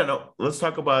 Yeah, no, let's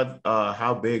talk about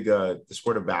how big the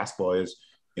sport of basketball is,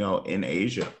 in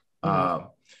Asia. Mhm. Um,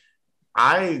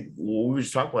 we were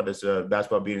just talking about this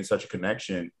basketball being such a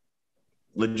connection.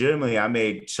 Legitimately, I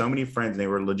made so many friends, and they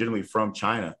were legitimately from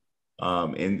China,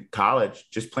 in college,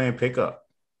 just playing pickup,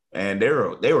 and they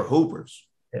were hoopers.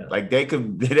 Yeah. Like they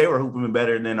were hooping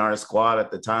better than our squad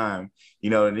at the time.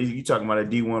 And you talking about a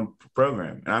D1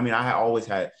 program, and I mean, I always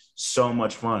had so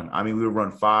much fun. I mean, we would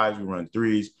run fives, we would run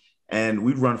threes, and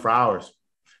we'd run for hours.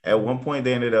 At one point,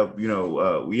 they ended up,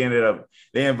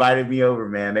 they invited me over,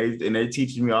 man. They're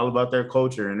teaching me all about their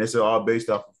culture, and this is all based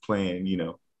off of playing,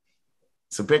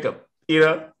 some pickup.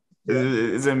 Yeah.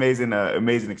 It's an amazing,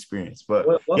 amazing experience. But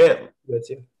What yeah, college did you go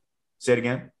to? say it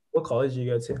again. What college did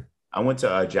you go to? I went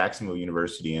to Jacksonville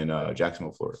University in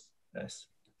Jacksonville, Florida. Nice.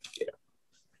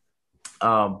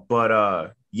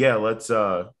 But yeah, let's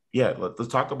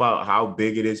talk about how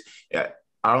big it is. Yeah,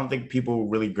 I don't think people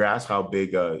really grasp how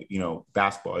big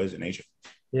basketball is in Asia.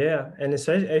 Yeah, and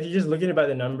especially if you're just looking about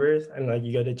the numbers and like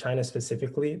you go to China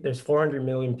specifically, there's 400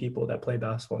 million people that play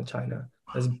basketball in China.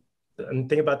 That's and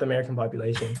think about the American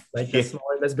population. Like Yeah,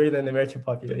 that's bigger than the American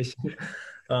population.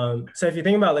 So if you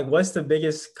think about like what's the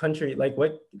biggest country, like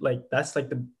what like that's like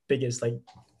the biggest like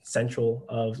central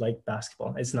of like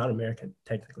basketball. It's not America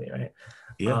technically, right?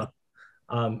 yeah.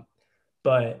 Um, um,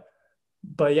 but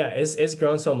but yeah, it's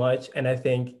grown so much, and I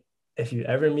think if you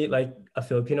ever meet like a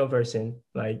Filipino person,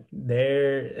 like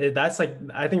that's like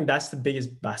I think that's the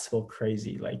biggest basketball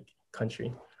crazy like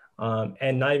country,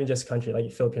 and not even just country,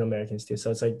 like Filipino Americans too.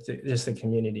 So it's like just the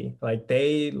community, like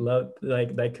they love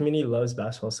like that community loves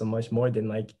basketball so much more than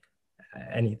like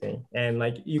anything, and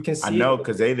like you can I see know it.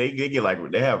 because they get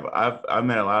like they have. I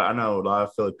met a lot. I know a lot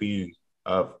of Filipinos.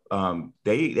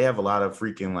 They have a lot of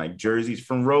freaking like jerseys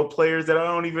from role players that I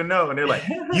don't even know, and they're like,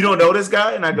 "You don't know this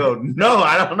guy?" And I go, "No,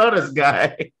 I don't know this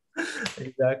guy."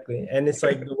 Exactly, and it's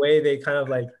like the way they kind of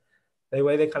like the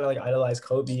way they kind of like idolize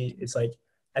Kobe. It's like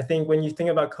I think when you think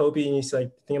about Kobe and you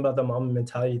like think about the Mamba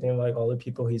mentality, you think about like all the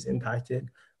people he's impacted.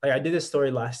 Like I did this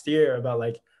story last year about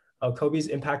like Kobe's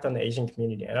impact on the Asian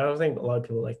community, and I don't think a lot of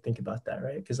people like think about that,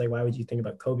 right? Because like why would you think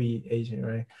about Kobe Asian,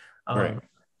 right? Right.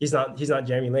 He's not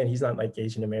Jeremy Lin. He's not like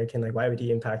Asian American. Like why would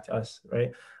he impact us,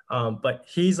 right? But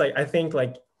he's like I think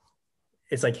like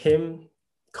it's like him,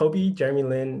 Kobe, Jeremy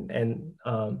Lin,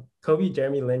 and Kobe,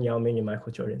 Jeremy Lin, Yao Ming, and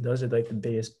Michael Jordan. Those are like the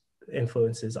biggest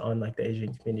influences on like the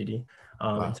Asian community in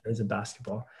Wow. terms of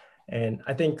basketball. And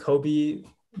I think Kobe,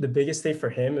 the biggest thing for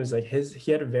him was like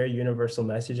he had a very universal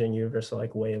message and universal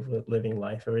like way of living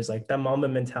life. It was like that Mamba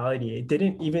mentality. It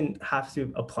didn't even have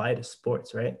to apply to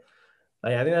sports, right?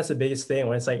 Like I think that's the biggest thing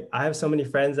when it's like I have so many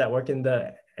friends that work in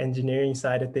the engineering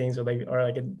side of things or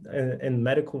like in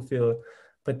medical field,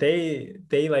 but they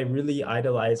like really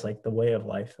idolize like the way of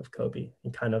life of Kobe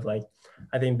and kind of like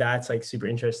I think that's like super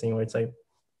interesting where it's like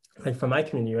for my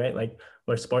community, right? Like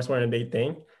where sports weren't a big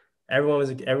thing, everyone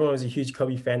was a huge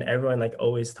Kobe fan. Everyone like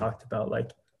always talked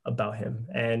about him,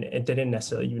 and it didn't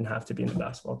necessarily even have to be in the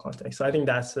basketball context. So I think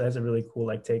that's a really cool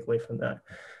like takeaway from that.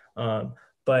 Um,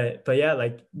 but yeah,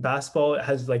 like basketball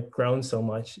has like grown so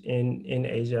much in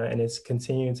Asia, and it's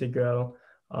continuing to grow.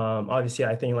 Obviously,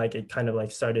 I think like it kind of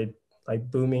like started like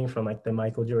booming from like the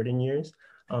Michael Jordan years,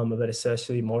 but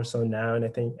especially more so now. And I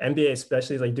think NBA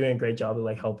especially is like doing a great job of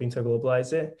like helping to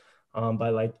globalize it. By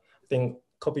like I think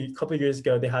couple years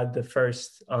ago they had the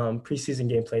first preseason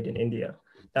game played in India.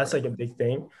 That's like a big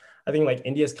thing. I think like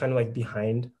India is kind of like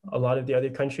behind a lot of the other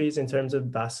countries in terms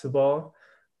of basketball,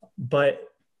 but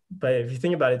if you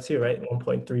think about it too, right,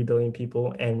 1.3 billion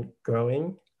people and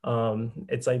growing,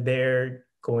 it's like they're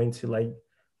going to like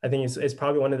I think it's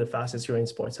probably one of the fastest growing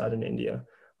sports out in India.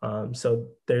 So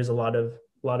there's a lot of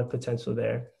potential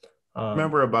there.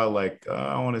 Remember about like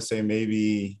I want to say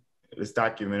maybe this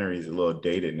documentary is a little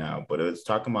dated now, but it was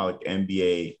talking about like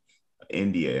NBA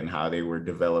India and how they were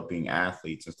developing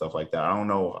athletes and stuff like that. I don't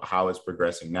know how it's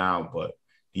progressing now, but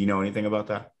do you know anything about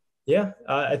that? Yeah,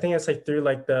 I think it's like through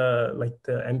like the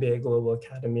NBA Global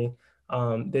Academy.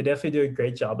 They definitely do a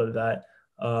great job of that.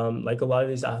 Like a lot of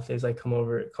these athletes like come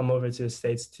over to the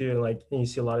States too. And like you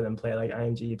see a lot of them play like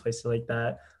IMG places like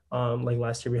that. Like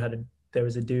last year there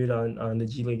was a dude on the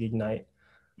G League Ignite.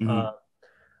 Uh, Mm-hmm.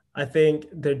 I think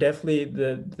they're definitely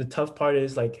the tough part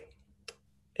is like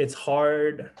it's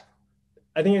hard.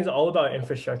 I think it's all about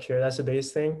infrastructure. That's the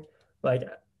biggest thing. Like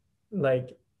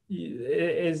like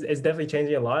it's definitely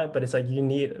changing a lot, but it's like you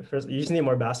just need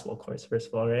more basketball courts first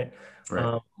of all, right?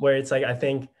 Right. Where it's like I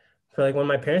think for like when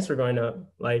my parents were growing up,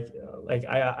 like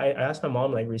I asked my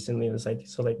mom like recently, it was like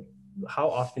so like how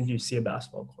often do you see a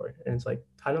basketball court? And it's like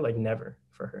kind of like never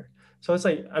for her. So it's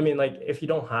like I mean like if you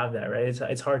don't have that, right?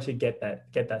 It's hard to get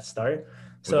that start.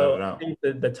 Without a So I doubt. think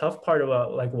the tough part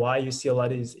about like why you see a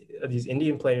lot of these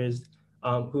Indian players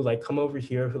who like come over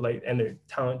here who like and their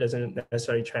talent doesn't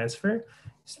necessarily transfer.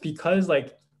 It's because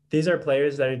like these are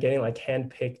players that are getting like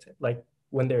handpicked like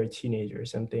when they're a teenager or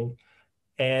something,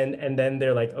 and then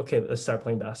they're like, okay, let's start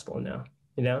playing basketball now,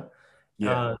 you know.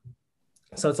 Yeah. Uh,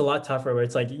 so it's a lot tougher where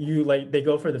it's like you like they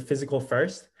go for the physical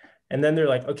first, and then they're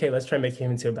like, okay, let's try and make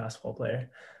him into a basketball player.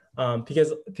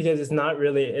 Because it's not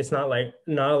like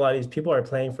not a lot of these people are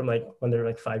playing from like when they're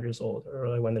like 5 years old or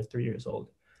like when they're 3 years old.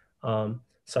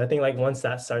 So I think like once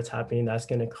that starts happening, that's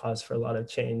going to cause for a lot of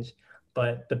change.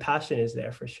 But the passion is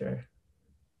there for sure.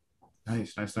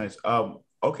 Nice, nice, nice.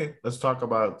 Okay, let's talk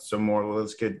about some more.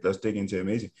 Let's dig into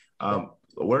amazing. Yeah.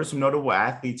 What are some notable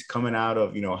athletes coming out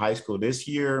of high school this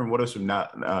year, and what are some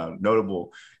not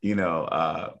notable you know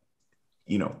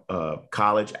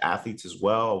college athletes as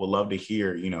well? I would love to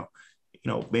hear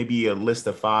maybe a list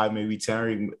of five, maybe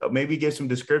 10, or maybe give some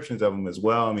descriptions of them as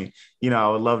well. I mean, I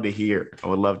would love to hear. I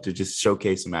would love to just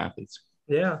showcase some athletes.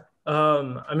 Yeah.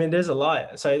 I mean, there's a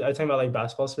lot. So I talking about like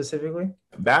basketball specifically.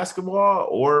 Basketball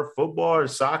or football or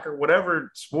soccer,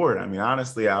 whatever sport. I mean,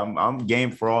 honestly, I'm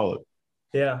game for all of it.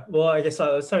 Yeah. Well, I guess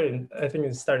let's start I think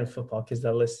it's starting football because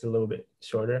that list is a little bit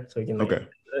shorter. So we can like, Okay,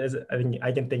 I think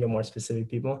I can think of more specific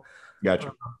people. got Uh,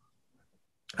 you.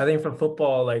 I think for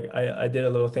football, like I did a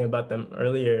little thing about them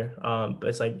earlier. But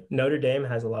it's like Notre Dame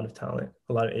has a lot of talent,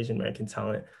 a lot of Asian American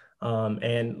talent.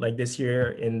 And like this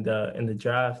year in the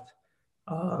draft,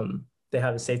 they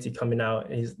have a safety coming out.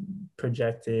 And he's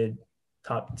projected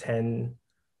top 10,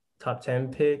 top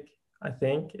 10 pick, I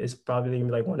think, is probably gonna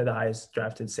be like one of the highest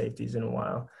drafted safeties in a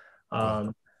while.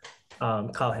 Wow. Um,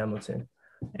 Kyle Hamilton,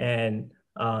 and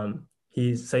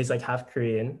he's like half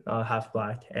Korean, half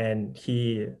black, and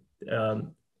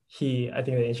um, I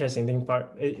think the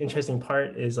interesting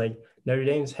part is like Notre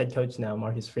Dame's head coach now,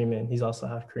 Marcus Freeman. He's also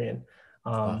half Korean.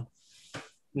 Wow. Um,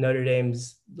 Notre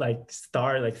Dame's like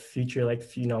star, like future, like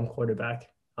phenom quarterback,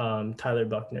 Tyler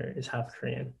Buckner is half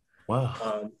Korean.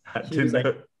 Wow. I He was didn't like,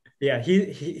 know. yeah,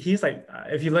 he's like,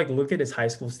 if you like look at his high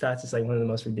school stats, it's like one of the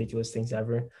most ridiculous things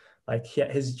ever. Like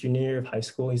his junior year of high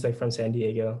school, he's like from San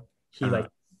Diego. He Uh, like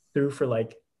threw for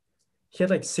like he had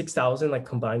like 6,000 like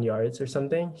combined yards or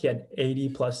something. He had 80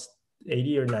 plus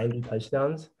 80 or 90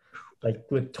 touchdowns, like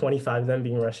with 25 of them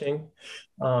being rushing.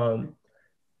 Um,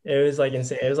 It was like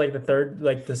insane. It was like the third,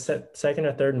 like the second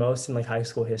or third most in like high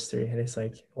school history, and it's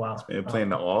like wow. And playing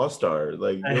the All Star,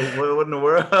 like I, what in the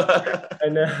world? I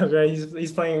know, right?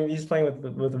 He's playing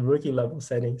with rookie level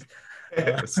settings.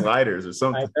 Uh, Sliders or I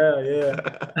something. know,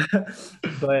 yeah.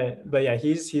 But yeah,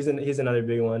 he's another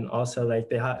big one. Also, like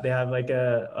they have like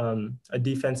a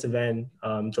defensive end,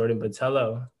 Jordan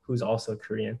Botello, who's also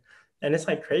Korean. And it's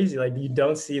like crazy. Like you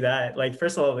don't see that. Like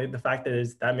first of all, like, the fact that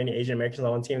there's that many Asian Americans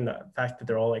on one team, the fact that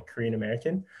they're all like Korean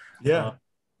American. Uh, Yeah.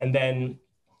 and then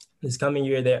this coming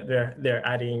year, they're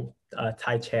adding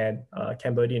Tai Chan,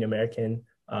 Cambodian American,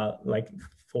 like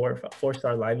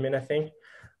four-star lineman, I think.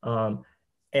 Um,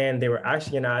 and they were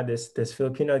actually gonna add this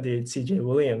Filipino dude, CJ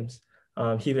Williams.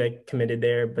 He like committed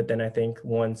there, but then I think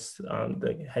once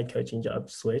the head coaching job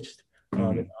switched in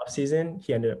the Mhm. off season,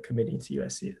 he ended up committing to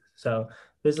USC. So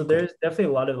Okay. there's definitely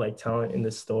a lot of like talent in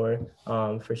the store,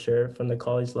 for sure, from the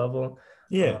college level. Uh,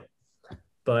 Yeah.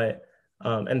 but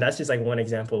and that's just like one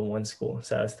example of one school.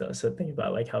 So I was still thinking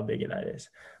about like how big that is.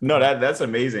 No, Uh, that's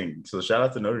amazing. So shout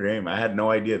out to Notre Dame. I had no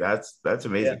idea. That's yeah,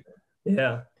 amazing.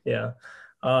 yeah, yeah.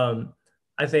 Um,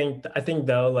 I think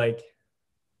though, like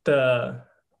the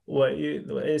what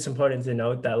you it's important to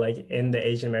note that like in the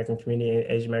Asian American community and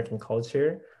Asian American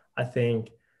culture, I think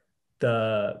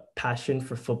the passion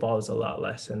for football is a lot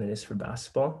less than it is for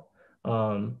basketball.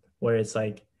 Where it's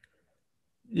like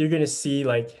you're gonna see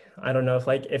like I don't know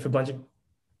if a bunch of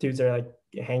dudes are like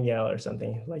hanging out or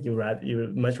something, like you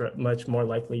would much more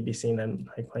likely be seeing them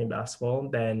like playing basketball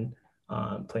than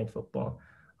playing football.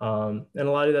 And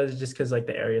a lot of that is just because like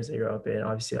the areas they grow up in.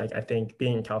 Obviously, like I think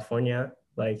being in California,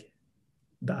 like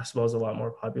basketball is a lot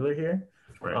more popular here.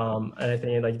 Right. And I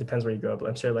think it like depends where you grow up.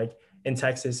 I'm sure like in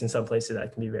Texas, in some places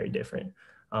that can be very different.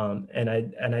 And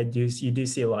I do you do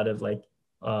see a lot of like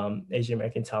Asian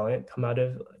American talent come out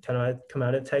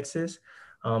of Texas.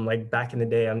 Like back in the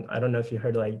day, I don't know if you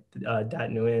heard of like Dat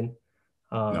Nguyen.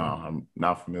 No, Um, I'm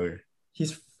not familiar.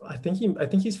 he's I think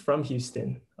he's from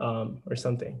Houston or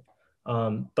something.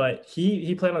 But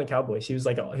he played on the Cowboys. He was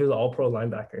an All Pro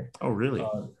linebacker. Oh, really?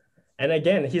 Um, and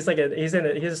again, he's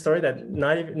a story that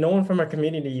not even no one from our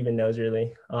community even knows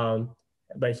really.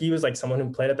 But he was like someone who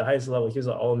played at the highest level. He was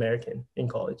an All American in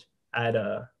college at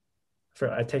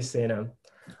Texas A&M.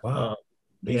 Wow. Um,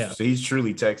 yeah, He's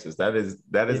truly Texas. That is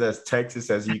yeah, as Texas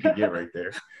as you could get right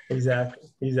there. exactly.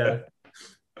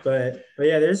 But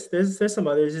yeah, there's some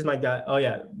others. This is my guy. Oh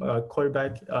yeah,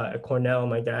 quarterback at Cornell.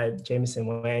 My guy Jameson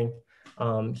Wang.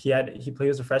 He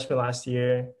was a freshman last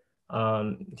year.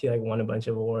 He like won a bunch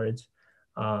of awards.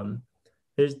 Um,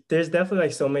 there's definitely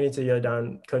like so many to go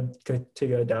down to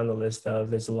go down the list of.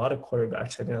 There's a lot of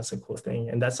quarterbacks. I think that's a cool thing,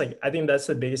 and that's like I think that's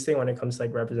the biggest thing when it comes to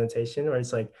like representation. Where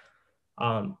it's like,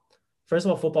 um, first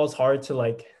of all, football is hard to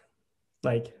like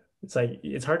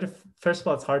it's hard to first of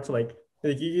all it's hard to like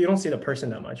you don't see the person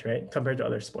that much, right, compared to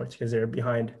other sports because they're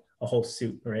behind a whole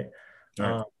suit, right? All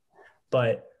right. um,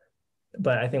 but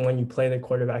I think when you play the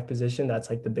quarterback position, that's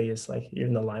like the biggest, like you're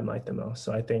in the limelight the most.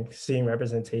 So I think seeing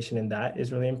representation in that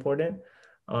is really important.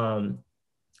 um,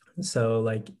 so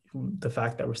like the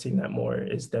fact that we're seeing that more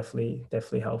is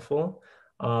definitely helpful.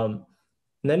 And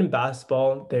then in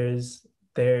basketball, there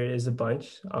is a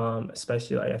bunch,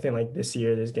 especially like I think like this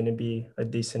year there's going to be a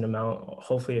decent amount,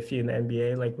 hopefully a few in the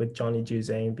NBA, like with Johnny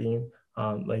Juzang being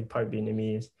like part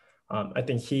Vietnamese. I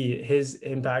think his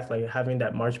impact, like having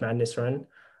that March Madness run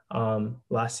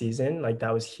last season, like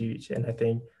that was huge. And I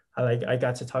think I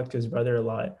got to talk to his brother a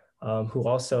lot, who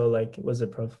also like was a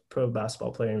pro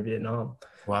basketball player in Vietnam. Uh,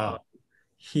 Wow.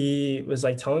 he was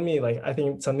like telling me like I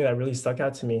think something that really stuck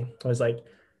out to me was like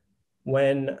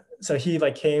he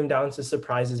like came down to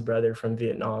surprise his brother from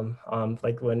Vietnam,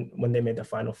 like when they made the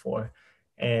Final Four,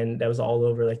 and that was all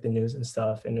over like the news and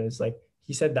stuff. And it was like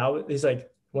he said he's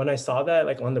like when I saw that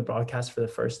like on the broadcast for the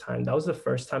first time, that was the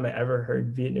first time I ever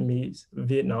heard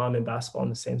Vietnam and basketball in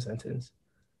the same sentence,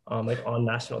 like on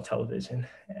national television.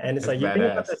 And it's That's like you think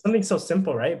about badass. that, something so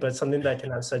simple, right? But something that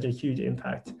can have such a huge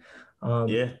impact. Um,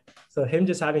 Yeah. so him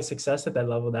just having success at that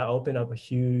level, that opened up a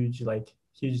huge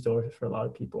door for a lot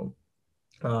of people.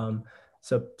 Um,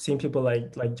 so seeing people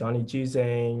like Johnny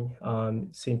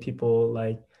Juzang, seeing people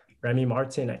like Remy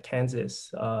Martin at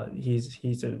Kansas,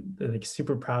 he's a like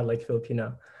super proud like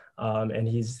Filipino, and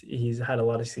he's had a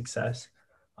lot of success.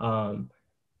 Um,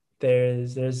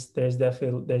 there's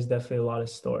definitely a lot of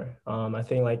store. I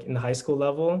think like in the high school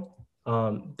level,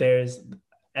 there's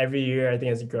every year I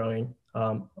think it's growing.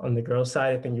 On the girls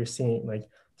side, I think you're seeing like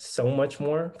so much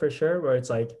more for sure, where it's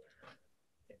like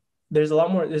there's a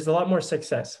lot more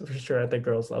success for sure at the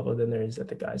girls level than there is at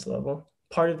the guys level.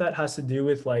 Part of that has to do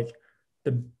with like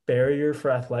the barrier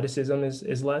for athleticism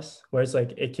is less, where it's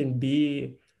like it can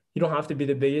be, you don't have to be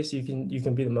the biggest, you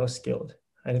can be the most skilled.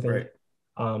 I think Right.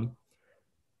 um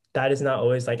that is not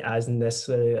always like as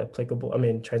necessarily applicable, I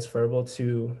mean transferable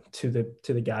to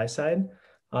the guy side.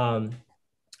 Um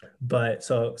but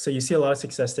so you see a lot of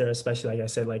success there, especially like I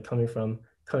said, like coming from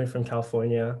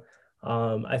California.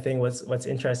 I think what's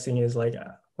interesting is like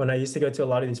when I used to go to a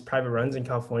lot of these private runs in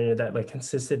California that like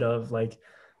consisted of like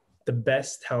the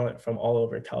best talent from all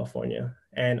over California,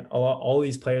 and all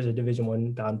these players are Division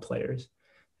 1 bound players,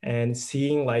 and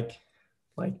seeing like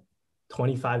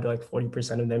 25 to like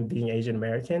 40% of them being Asian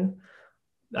American,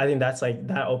 I think that's like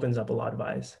that opens up a lot of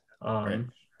eyes. Right.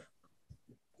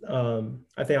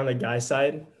 I think on the guy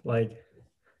side, like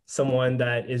someone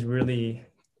that is really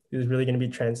going to be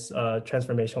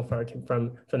transformational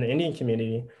from the Indian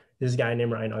community. This guy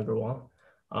named Ryan Agarwal.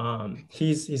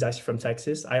 He's actually from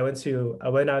Texas. I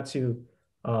went out to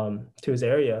his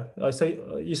area. So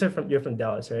you said you're from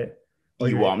Dallas, right? Or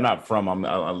you're Well, in I'm not from.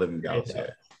 I live in you're in Dallas. Yeah.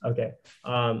 Dallas. Okay.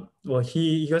 Well,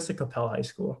 he goes to Capel High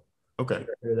School. If Okay. you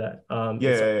heard of that. Yeah.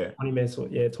 It's like Yeah. Yeah. 20 minutes,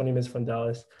 yeah, 20 minutes from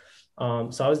Dallas.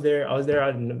 So I was there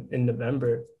out in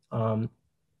November.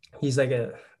 He's like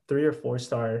a 3 or 4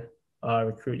 star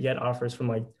recruit. He had offers from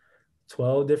like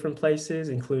 12 different places,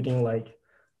 including like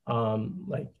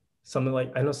some of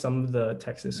like I know some of the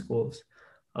Texas schools,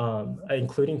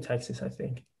 including Texas, I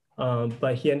think.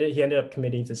 But he ended up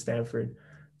committing to Stanford.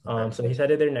 Okay. So he's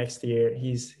headed there next year.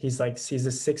 He's a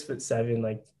 6'7"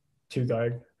 like two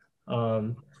guard.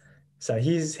 Um, so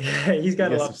he's got He a has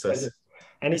lot some of success. potential.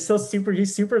 And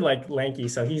he's super like lanky,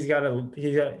 so he's got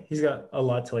a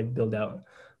lot to like build out.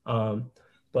 Um,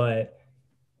 but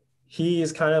he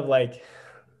is kind of like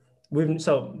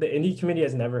so the Indian committee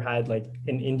has never had like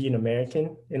an Indian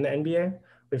American in the NBA.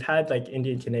 We've had like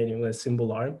Indian Canadian with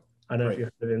Simbular. I don't know if Right. you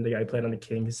heard of him. The guy who played on the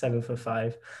Kings, he's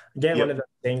 7'5". Again, one of Yep.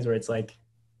 those things where it's like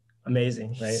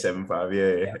amazing, right? 7'5".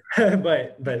 Yeah.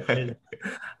 But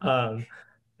Yeah.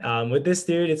 um, with this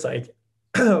dude, it's like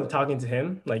talking to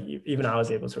him, like even I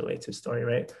was able to relate to his story,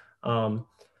 right?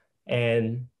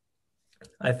 And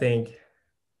I think,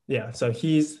 yeah, so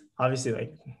he's obviously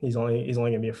like he's only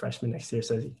gonna be a freshman next year,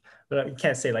 so but you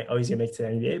can't say like, oh, he's gonna make it to the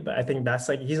NBA. But I think that's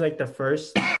like he's like the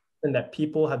first person that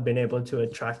people have been able to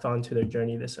attract onto their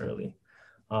journey this early.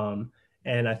 Um,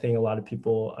 and I think a lot of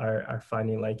people are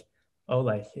finding like, oh,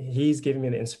 like he's giving me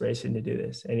the inspiration to do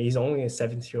this, and he's only a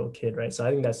 17-year-old kid, right? So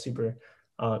I think that's super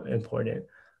important.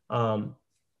 Um,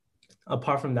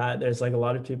 Apart from that, there's like a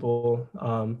lot of people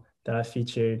that I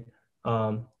featured.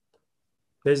 Um,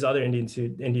 there's other Indian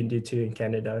dude too in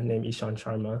Canada named Ishan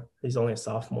Sharma. He's only a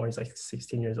sophomore. He's like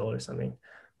 16 years old or something.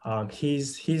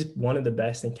 He's one of the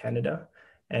best in Canada,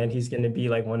 and he's going to be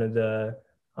like one of the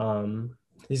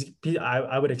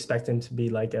I would expect him to be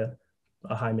like a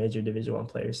high major Division 1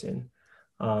 player soon.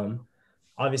 Um,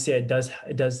 Obviously, it is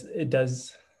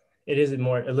a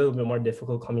little bit more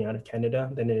difficult coming out of Canada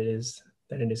than it is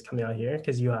coming out here,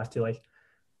 because you have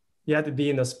to be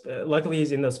in those, luckily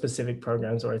he's in those specific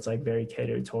programs where it's like very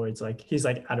catered towards, like he's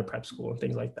like at a prep school and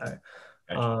things like that.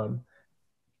 Gotcha.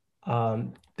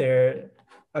 um there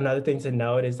Another thing to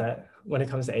note is that when it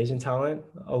comes to Asian talent,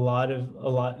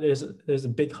 there's a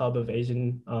big hub of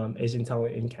Asian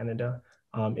talent in Canada,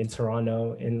 in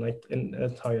Toronto, in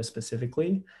Ontario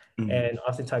specifically. Mhm. And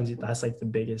oftentimes that's like the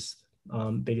biggest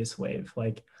wave.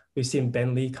 Like we've seen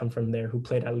Ben Lee come from there, who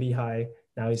played at Lehigh.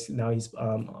 Now he's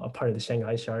a part of the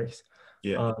Shanghai Sharks.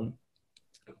 Yeah. Um,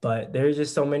 but there's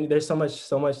just so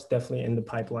much definitely in the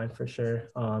pipeline for sure.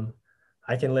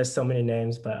 I can list so many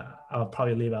names, but I'll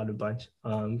probably leave out a bunch.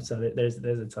 So there's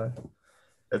a ton.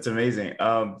 That's amazing.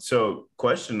 So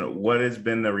question, what has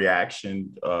been the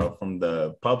reaction from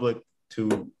the public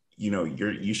to, you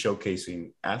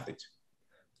showcasing athletes?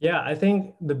 Yeah, I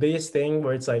think the biggest thing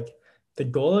where it's like the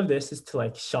goal of this is to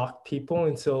like shock people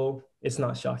until it's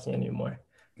not shocking anymore.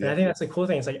 And I Yeah. think that's the cool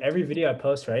thing. It's like every video I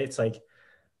post, right? It's like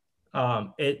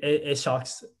it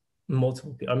shocks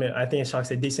multiple people. I mean, I think it shocks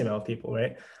a decent amount of people,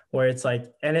 right? Where it's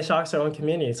like, and it shocks our own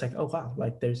community. It's like, oh wow,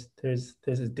 like there's this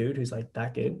dude who's like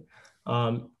that good.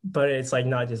 But it's like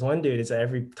not just one dude, it's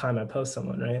every time I post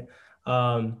someone, right?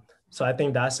 So I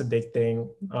think that's a big thing,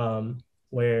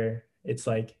 where it's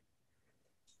like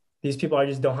these people are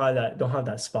just don't have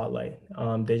that spotlight.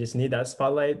 They just need that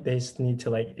spotlight. They just need to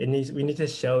like we need to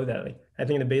show that, like I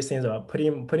think the biggest thing is about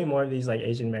putting more of these like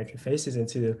Asian American faces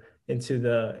into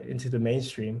the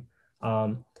mainstream,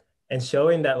 um, and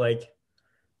showing that like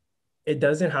it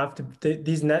doesn't have to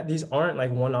these aren't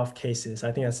like one-off cases.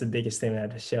 I think that's the biggest thing I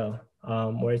have to show,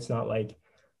 where it's not like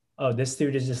oh, this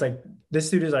dude is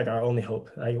like our only hope.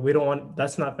 Like we don't want,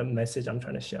 that's not the message I'm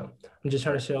trying to show. I'm just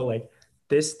trying to show like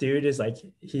this dude is like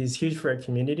he's huge for a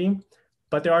community,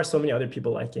 but there are so many other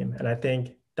people like him. And I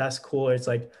think that's cool. It's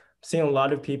like seeing a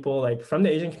lot of people like from the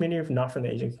Asian community, if not from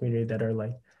the Asian community, that are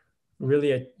like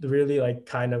really like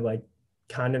kind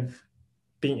of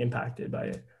being impacted by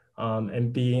it.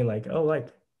 And being like, oh, like,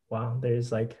 wow,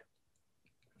 there's like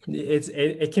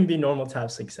it can be normal to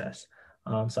have success.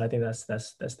 So I think that's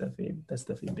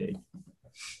definitely big.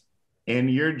 In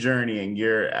your journey and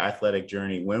your athletic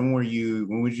journey, when would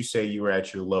you say you were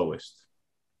at your lowest?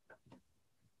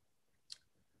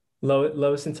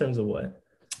 Lowest in terms of what?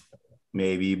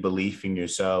 Maybe belief in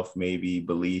yourself, maybe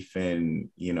belief in,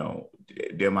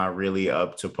 am I really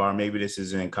up to par? Maybe this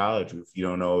is in college. If you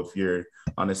don't know if you're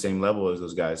on the same level as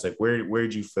those guys, like where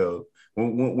did you feel?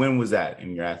 When was that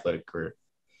in your athletic career?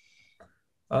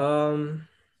 Um,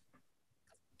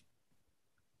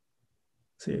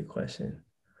 that's a good question.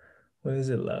 When is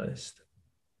it lowest?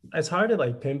 It's hard to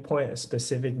like pinpoint a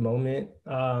specific moment.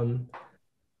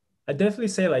 I definitely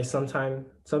say like sometime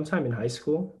in high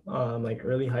school, like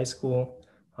early high school,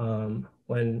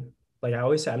 when like I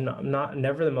always say I'm not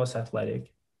never the most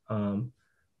athletic, um,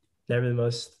 never the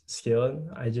most skilled.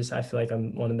 I feel like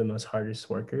I'm one of the most hardest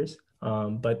workers.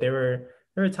 But there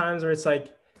were times where it's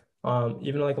like,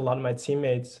 even like a lot of my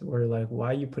teammates were like, "Why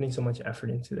are you putting so much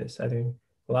effort into this?" I think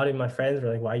a lot of my friends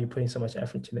were like, "Why are you putting so much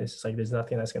effort into this?" It's like there's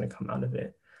nothing that's gonna come out of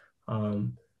it.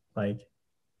 Um, like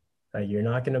you're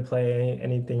not gonna play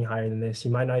anything higher than this.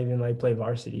 You might not even like play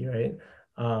varsity, right?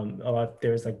 A lot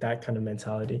there's like that kind of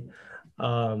mentality.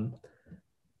 Um,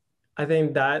 I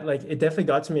think that like it definitely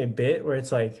got to me a bit where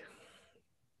it's like,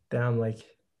 damn, like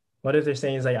what if they're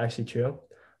saying is like actually true?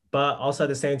 But also at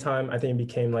the same time, I think it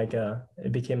became like a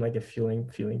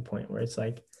feeling point where it's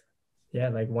like, yeah,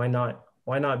 like why not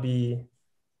be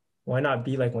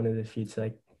like one of the few to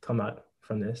like come out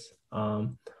from this?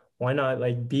 Why not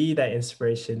like be that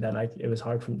inspiration that like it was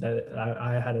hard from that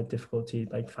I had a difficulty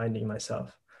like finding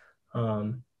myself.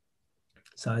 Um,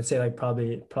 so I'd say like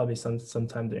probably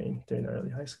sometime during early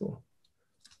high school.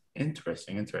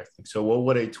 Interesting, interesting. So what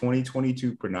would a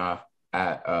 2022 Pranav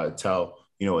tell,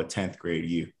 a 10th grade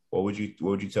you? What would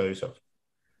you tell yourself?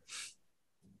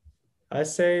 I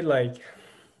say like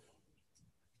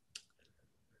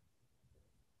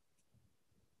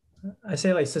I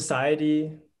say like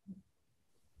society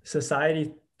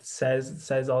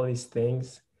says all these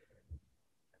things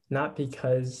not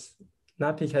because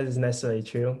not because it's necessarily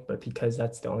true, but because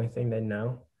that's the only thing they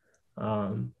know.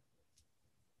 Um,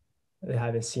 they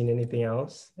haven't seen anything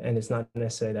else, and it's not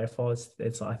necessarily their fault.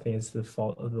 It's I think it's the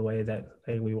fault of the way that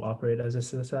like we operate as a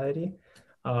society.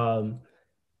 Um,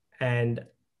 and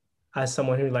as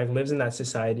someone who like lives in that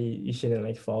society, you shouldn't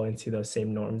like fall into those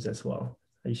same norms as well.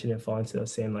 You shouldn't fall into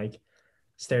those same like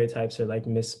stereotypes or like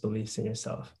misbeliefs in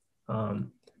yourself.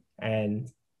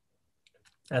 And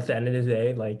at the end of the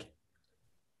day, like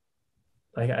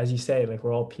as you say, like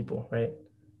we're all people, right?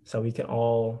 So we can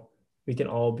all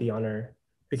be on our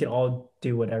we can all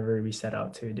do whatever we set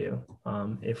out to do.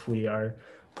 If we are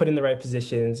put in the right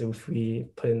positions, if we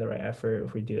put in the right effort,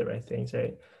 if we do the right things,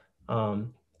 right?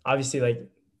 Um, Obviously, like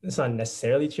it's not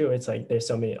necessarily true. It's like there's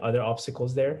so many other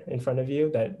obstacles there in front of you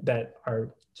that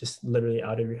are just literally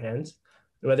out of your hands,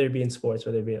 whether it be in sports,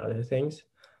 whether it be in other things.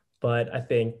 But I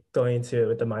think going into it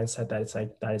with the mindset that it's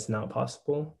like that is not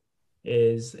possible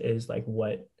is like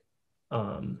what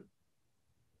um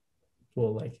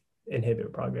will like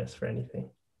inhibit progress for anything.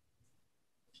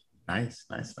 Nice,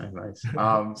 nice, nice,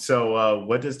 nice. So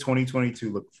what does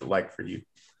 2022 look like for you?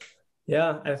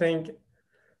 Yeah, I think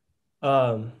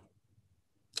um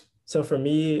so for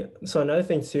me, so another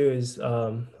thing too is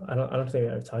I don't think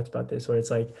I ever talked about this where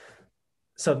it's like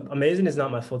so AMAZN is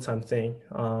not my full-time thing.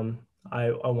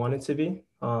 I want it to be.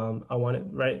 I want it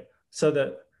right. So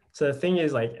the thing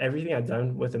is like everything I've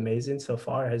done with AMAZN so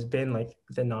far has been like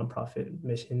the nonprofit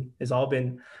mission. It's all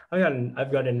been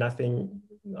I've gotten nothing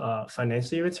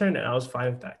financially returned, and I was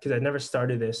fine with that because I never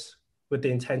started this with the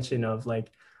intention of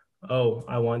like, oh,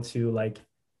 I want to like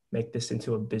make this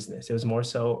into a business. It was more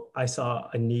so I saw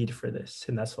a need for this,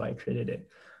 and that's why I created it.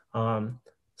 Um,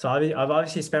 so I've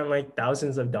obviously spent like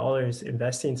thousands of dollars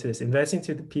investing into this, investing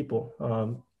to the people,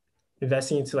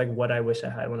 investing into like what I wish I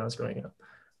had when I was growing up,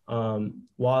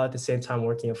 while at the same time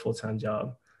working a full-time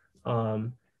job.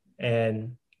 Um,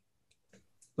 and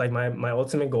like my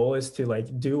ultimate goal is to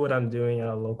like do what I'm doing at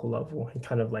a local level and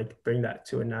kind of like bring that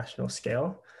to a national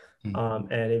scale, Hmm.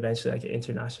 and eventually like an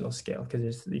international scale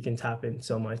because you can tap in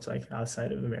so much like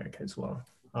outside of America as well.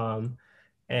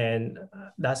 And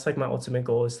that's like my ultimate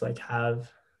goal is to like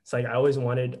have It's like I always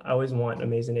want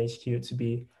Amazing HQ to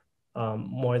be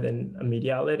more than a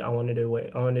media outlet. I wanted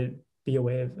to be a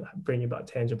way of bringing about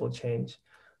tangible change.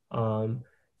 Um,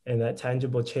 and that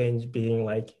tangible change being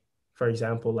like, for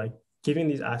example, like giving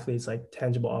these athletes like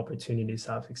tangible opportunities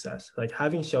to have success, like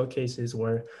having showcases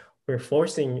where we're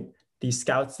forcing these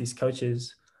scouts, these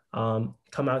coaches,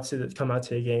 come out to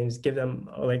the games, give them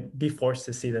like be forced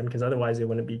to see them because otherwise they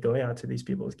wouldn't be going out to these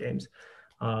people's games.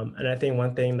 And I think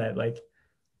one thing that like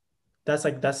that's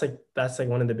like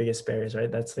one of the biggest barriers,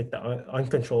 right? That's like the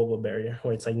uncontrollable barrier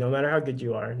where it's like no matter how good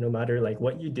you are, no matter like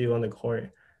what you do on the court,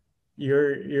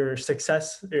 your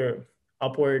success, your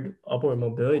upward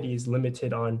mobility is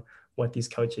limited on what these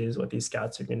coaches, what these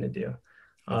scouts are going to do.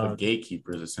 The Um,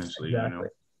 gatekeepers, essentially, you exactly, know.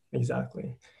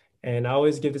 exactly. And I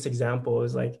always give this example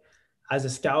is like, as a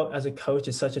scout, as a coach,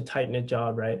 it's such a tight knit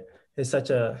job, right? It's such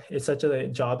a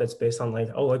job that's based on like,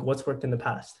 oh, like what's worked in the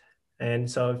past. And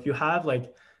so if you have like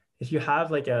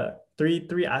a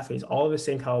three athletes, all of the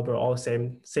same caliber, all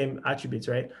the same attributes,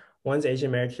 right? One's Asian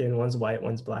American, one's white,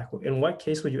 one's black. In what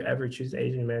case would you ever choose the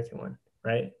Asian American one,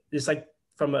 right? It's like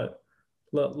from a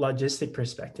logistic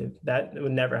perspective, that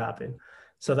would never happen.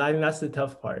 So that, I think that's the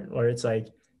tough part, where it's like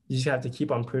you just have to keep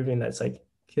on proving that it's like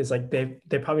because like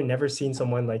they've probably never seen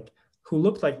someone like who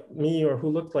looked like me or who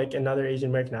looked like another Asian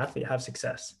American athlete have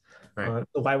success. Right.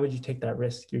 So why would you take that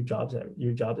risk? Your job's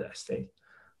at stake.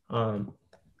 Um,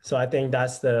 so I think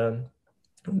that's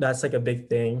like a big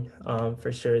thing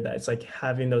for sure. That it's like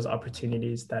having those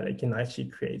opportunities that it can actually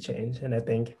create change. And I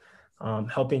think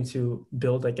helping to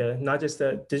build like a not just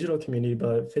a digital community but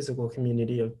a physical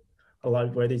community of a lot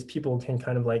of where these people can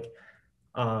kind of like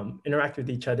interact with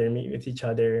each other, meet with each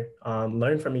other,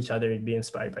 learn from each other, and be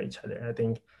inspired by each other. I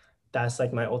think that's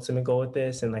like my ultimate goal with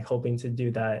this, and like hoping to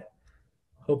do that,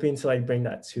 hoping to like bring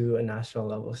that to a national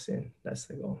level soon. That's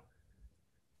the goal.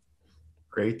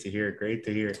 Great to hear. Great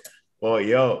to hear. Well,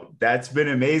 yo, that's been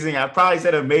amazing. I probably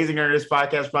said amazing on this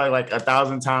podcast probably like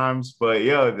 1,000 times, but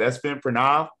yo, that's been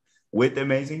Pranav with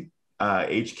Amazing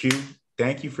HQ.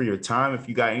 Thank you for your time. If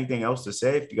you got anything else to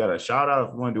say, if you got a shout out,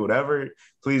 if you want to do whatever,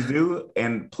 please do.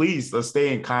 And please, let's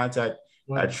stay in contact.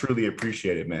 I Yeah. truly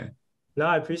appreciate it, man. No,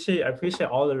 I appreciate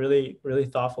all the really really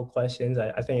thoughtful questions.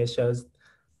 I think it shows.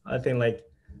 I think like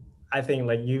I think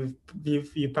like you've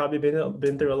probably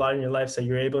been through a lot in your life, so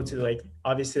you're able to like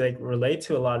obviously like relate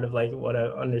to a lot of like what I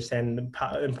understand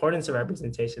the importance of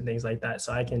representation, things like that.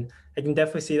 So I can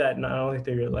definitely see that not only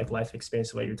through your like life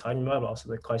experience, what you're talking about, but also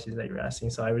the questions that you're asking.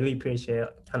 So I really appreciate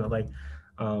kind of like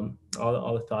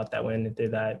all the thought that went into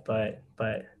that. But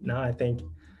no, I think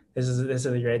this is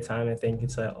a great time. I think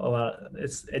it's a lot.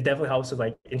 It definitely helps with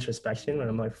like introspection when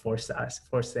I'm like forced to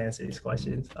answer these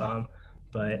questions.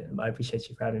 But I appreciate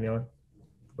you for having me on.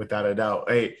 Without a doubt.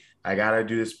 Hey, I gotta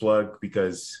do this plug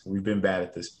because we've been bad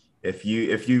at this. If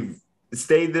you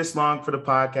stayed this long for the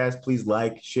podcast, please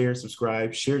like, share,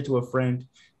 subscribe, share to a friend,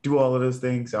 do all of those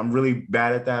things. I'm really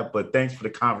bad at that, but thanks for the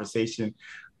conversation,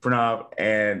 Pranav.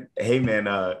 And hey,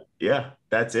 man, yeah,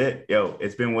 that's it. Yo,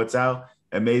 it's been What's Out,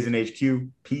 Amazing HQ.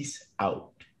 Peace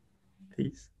out.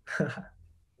 Peace.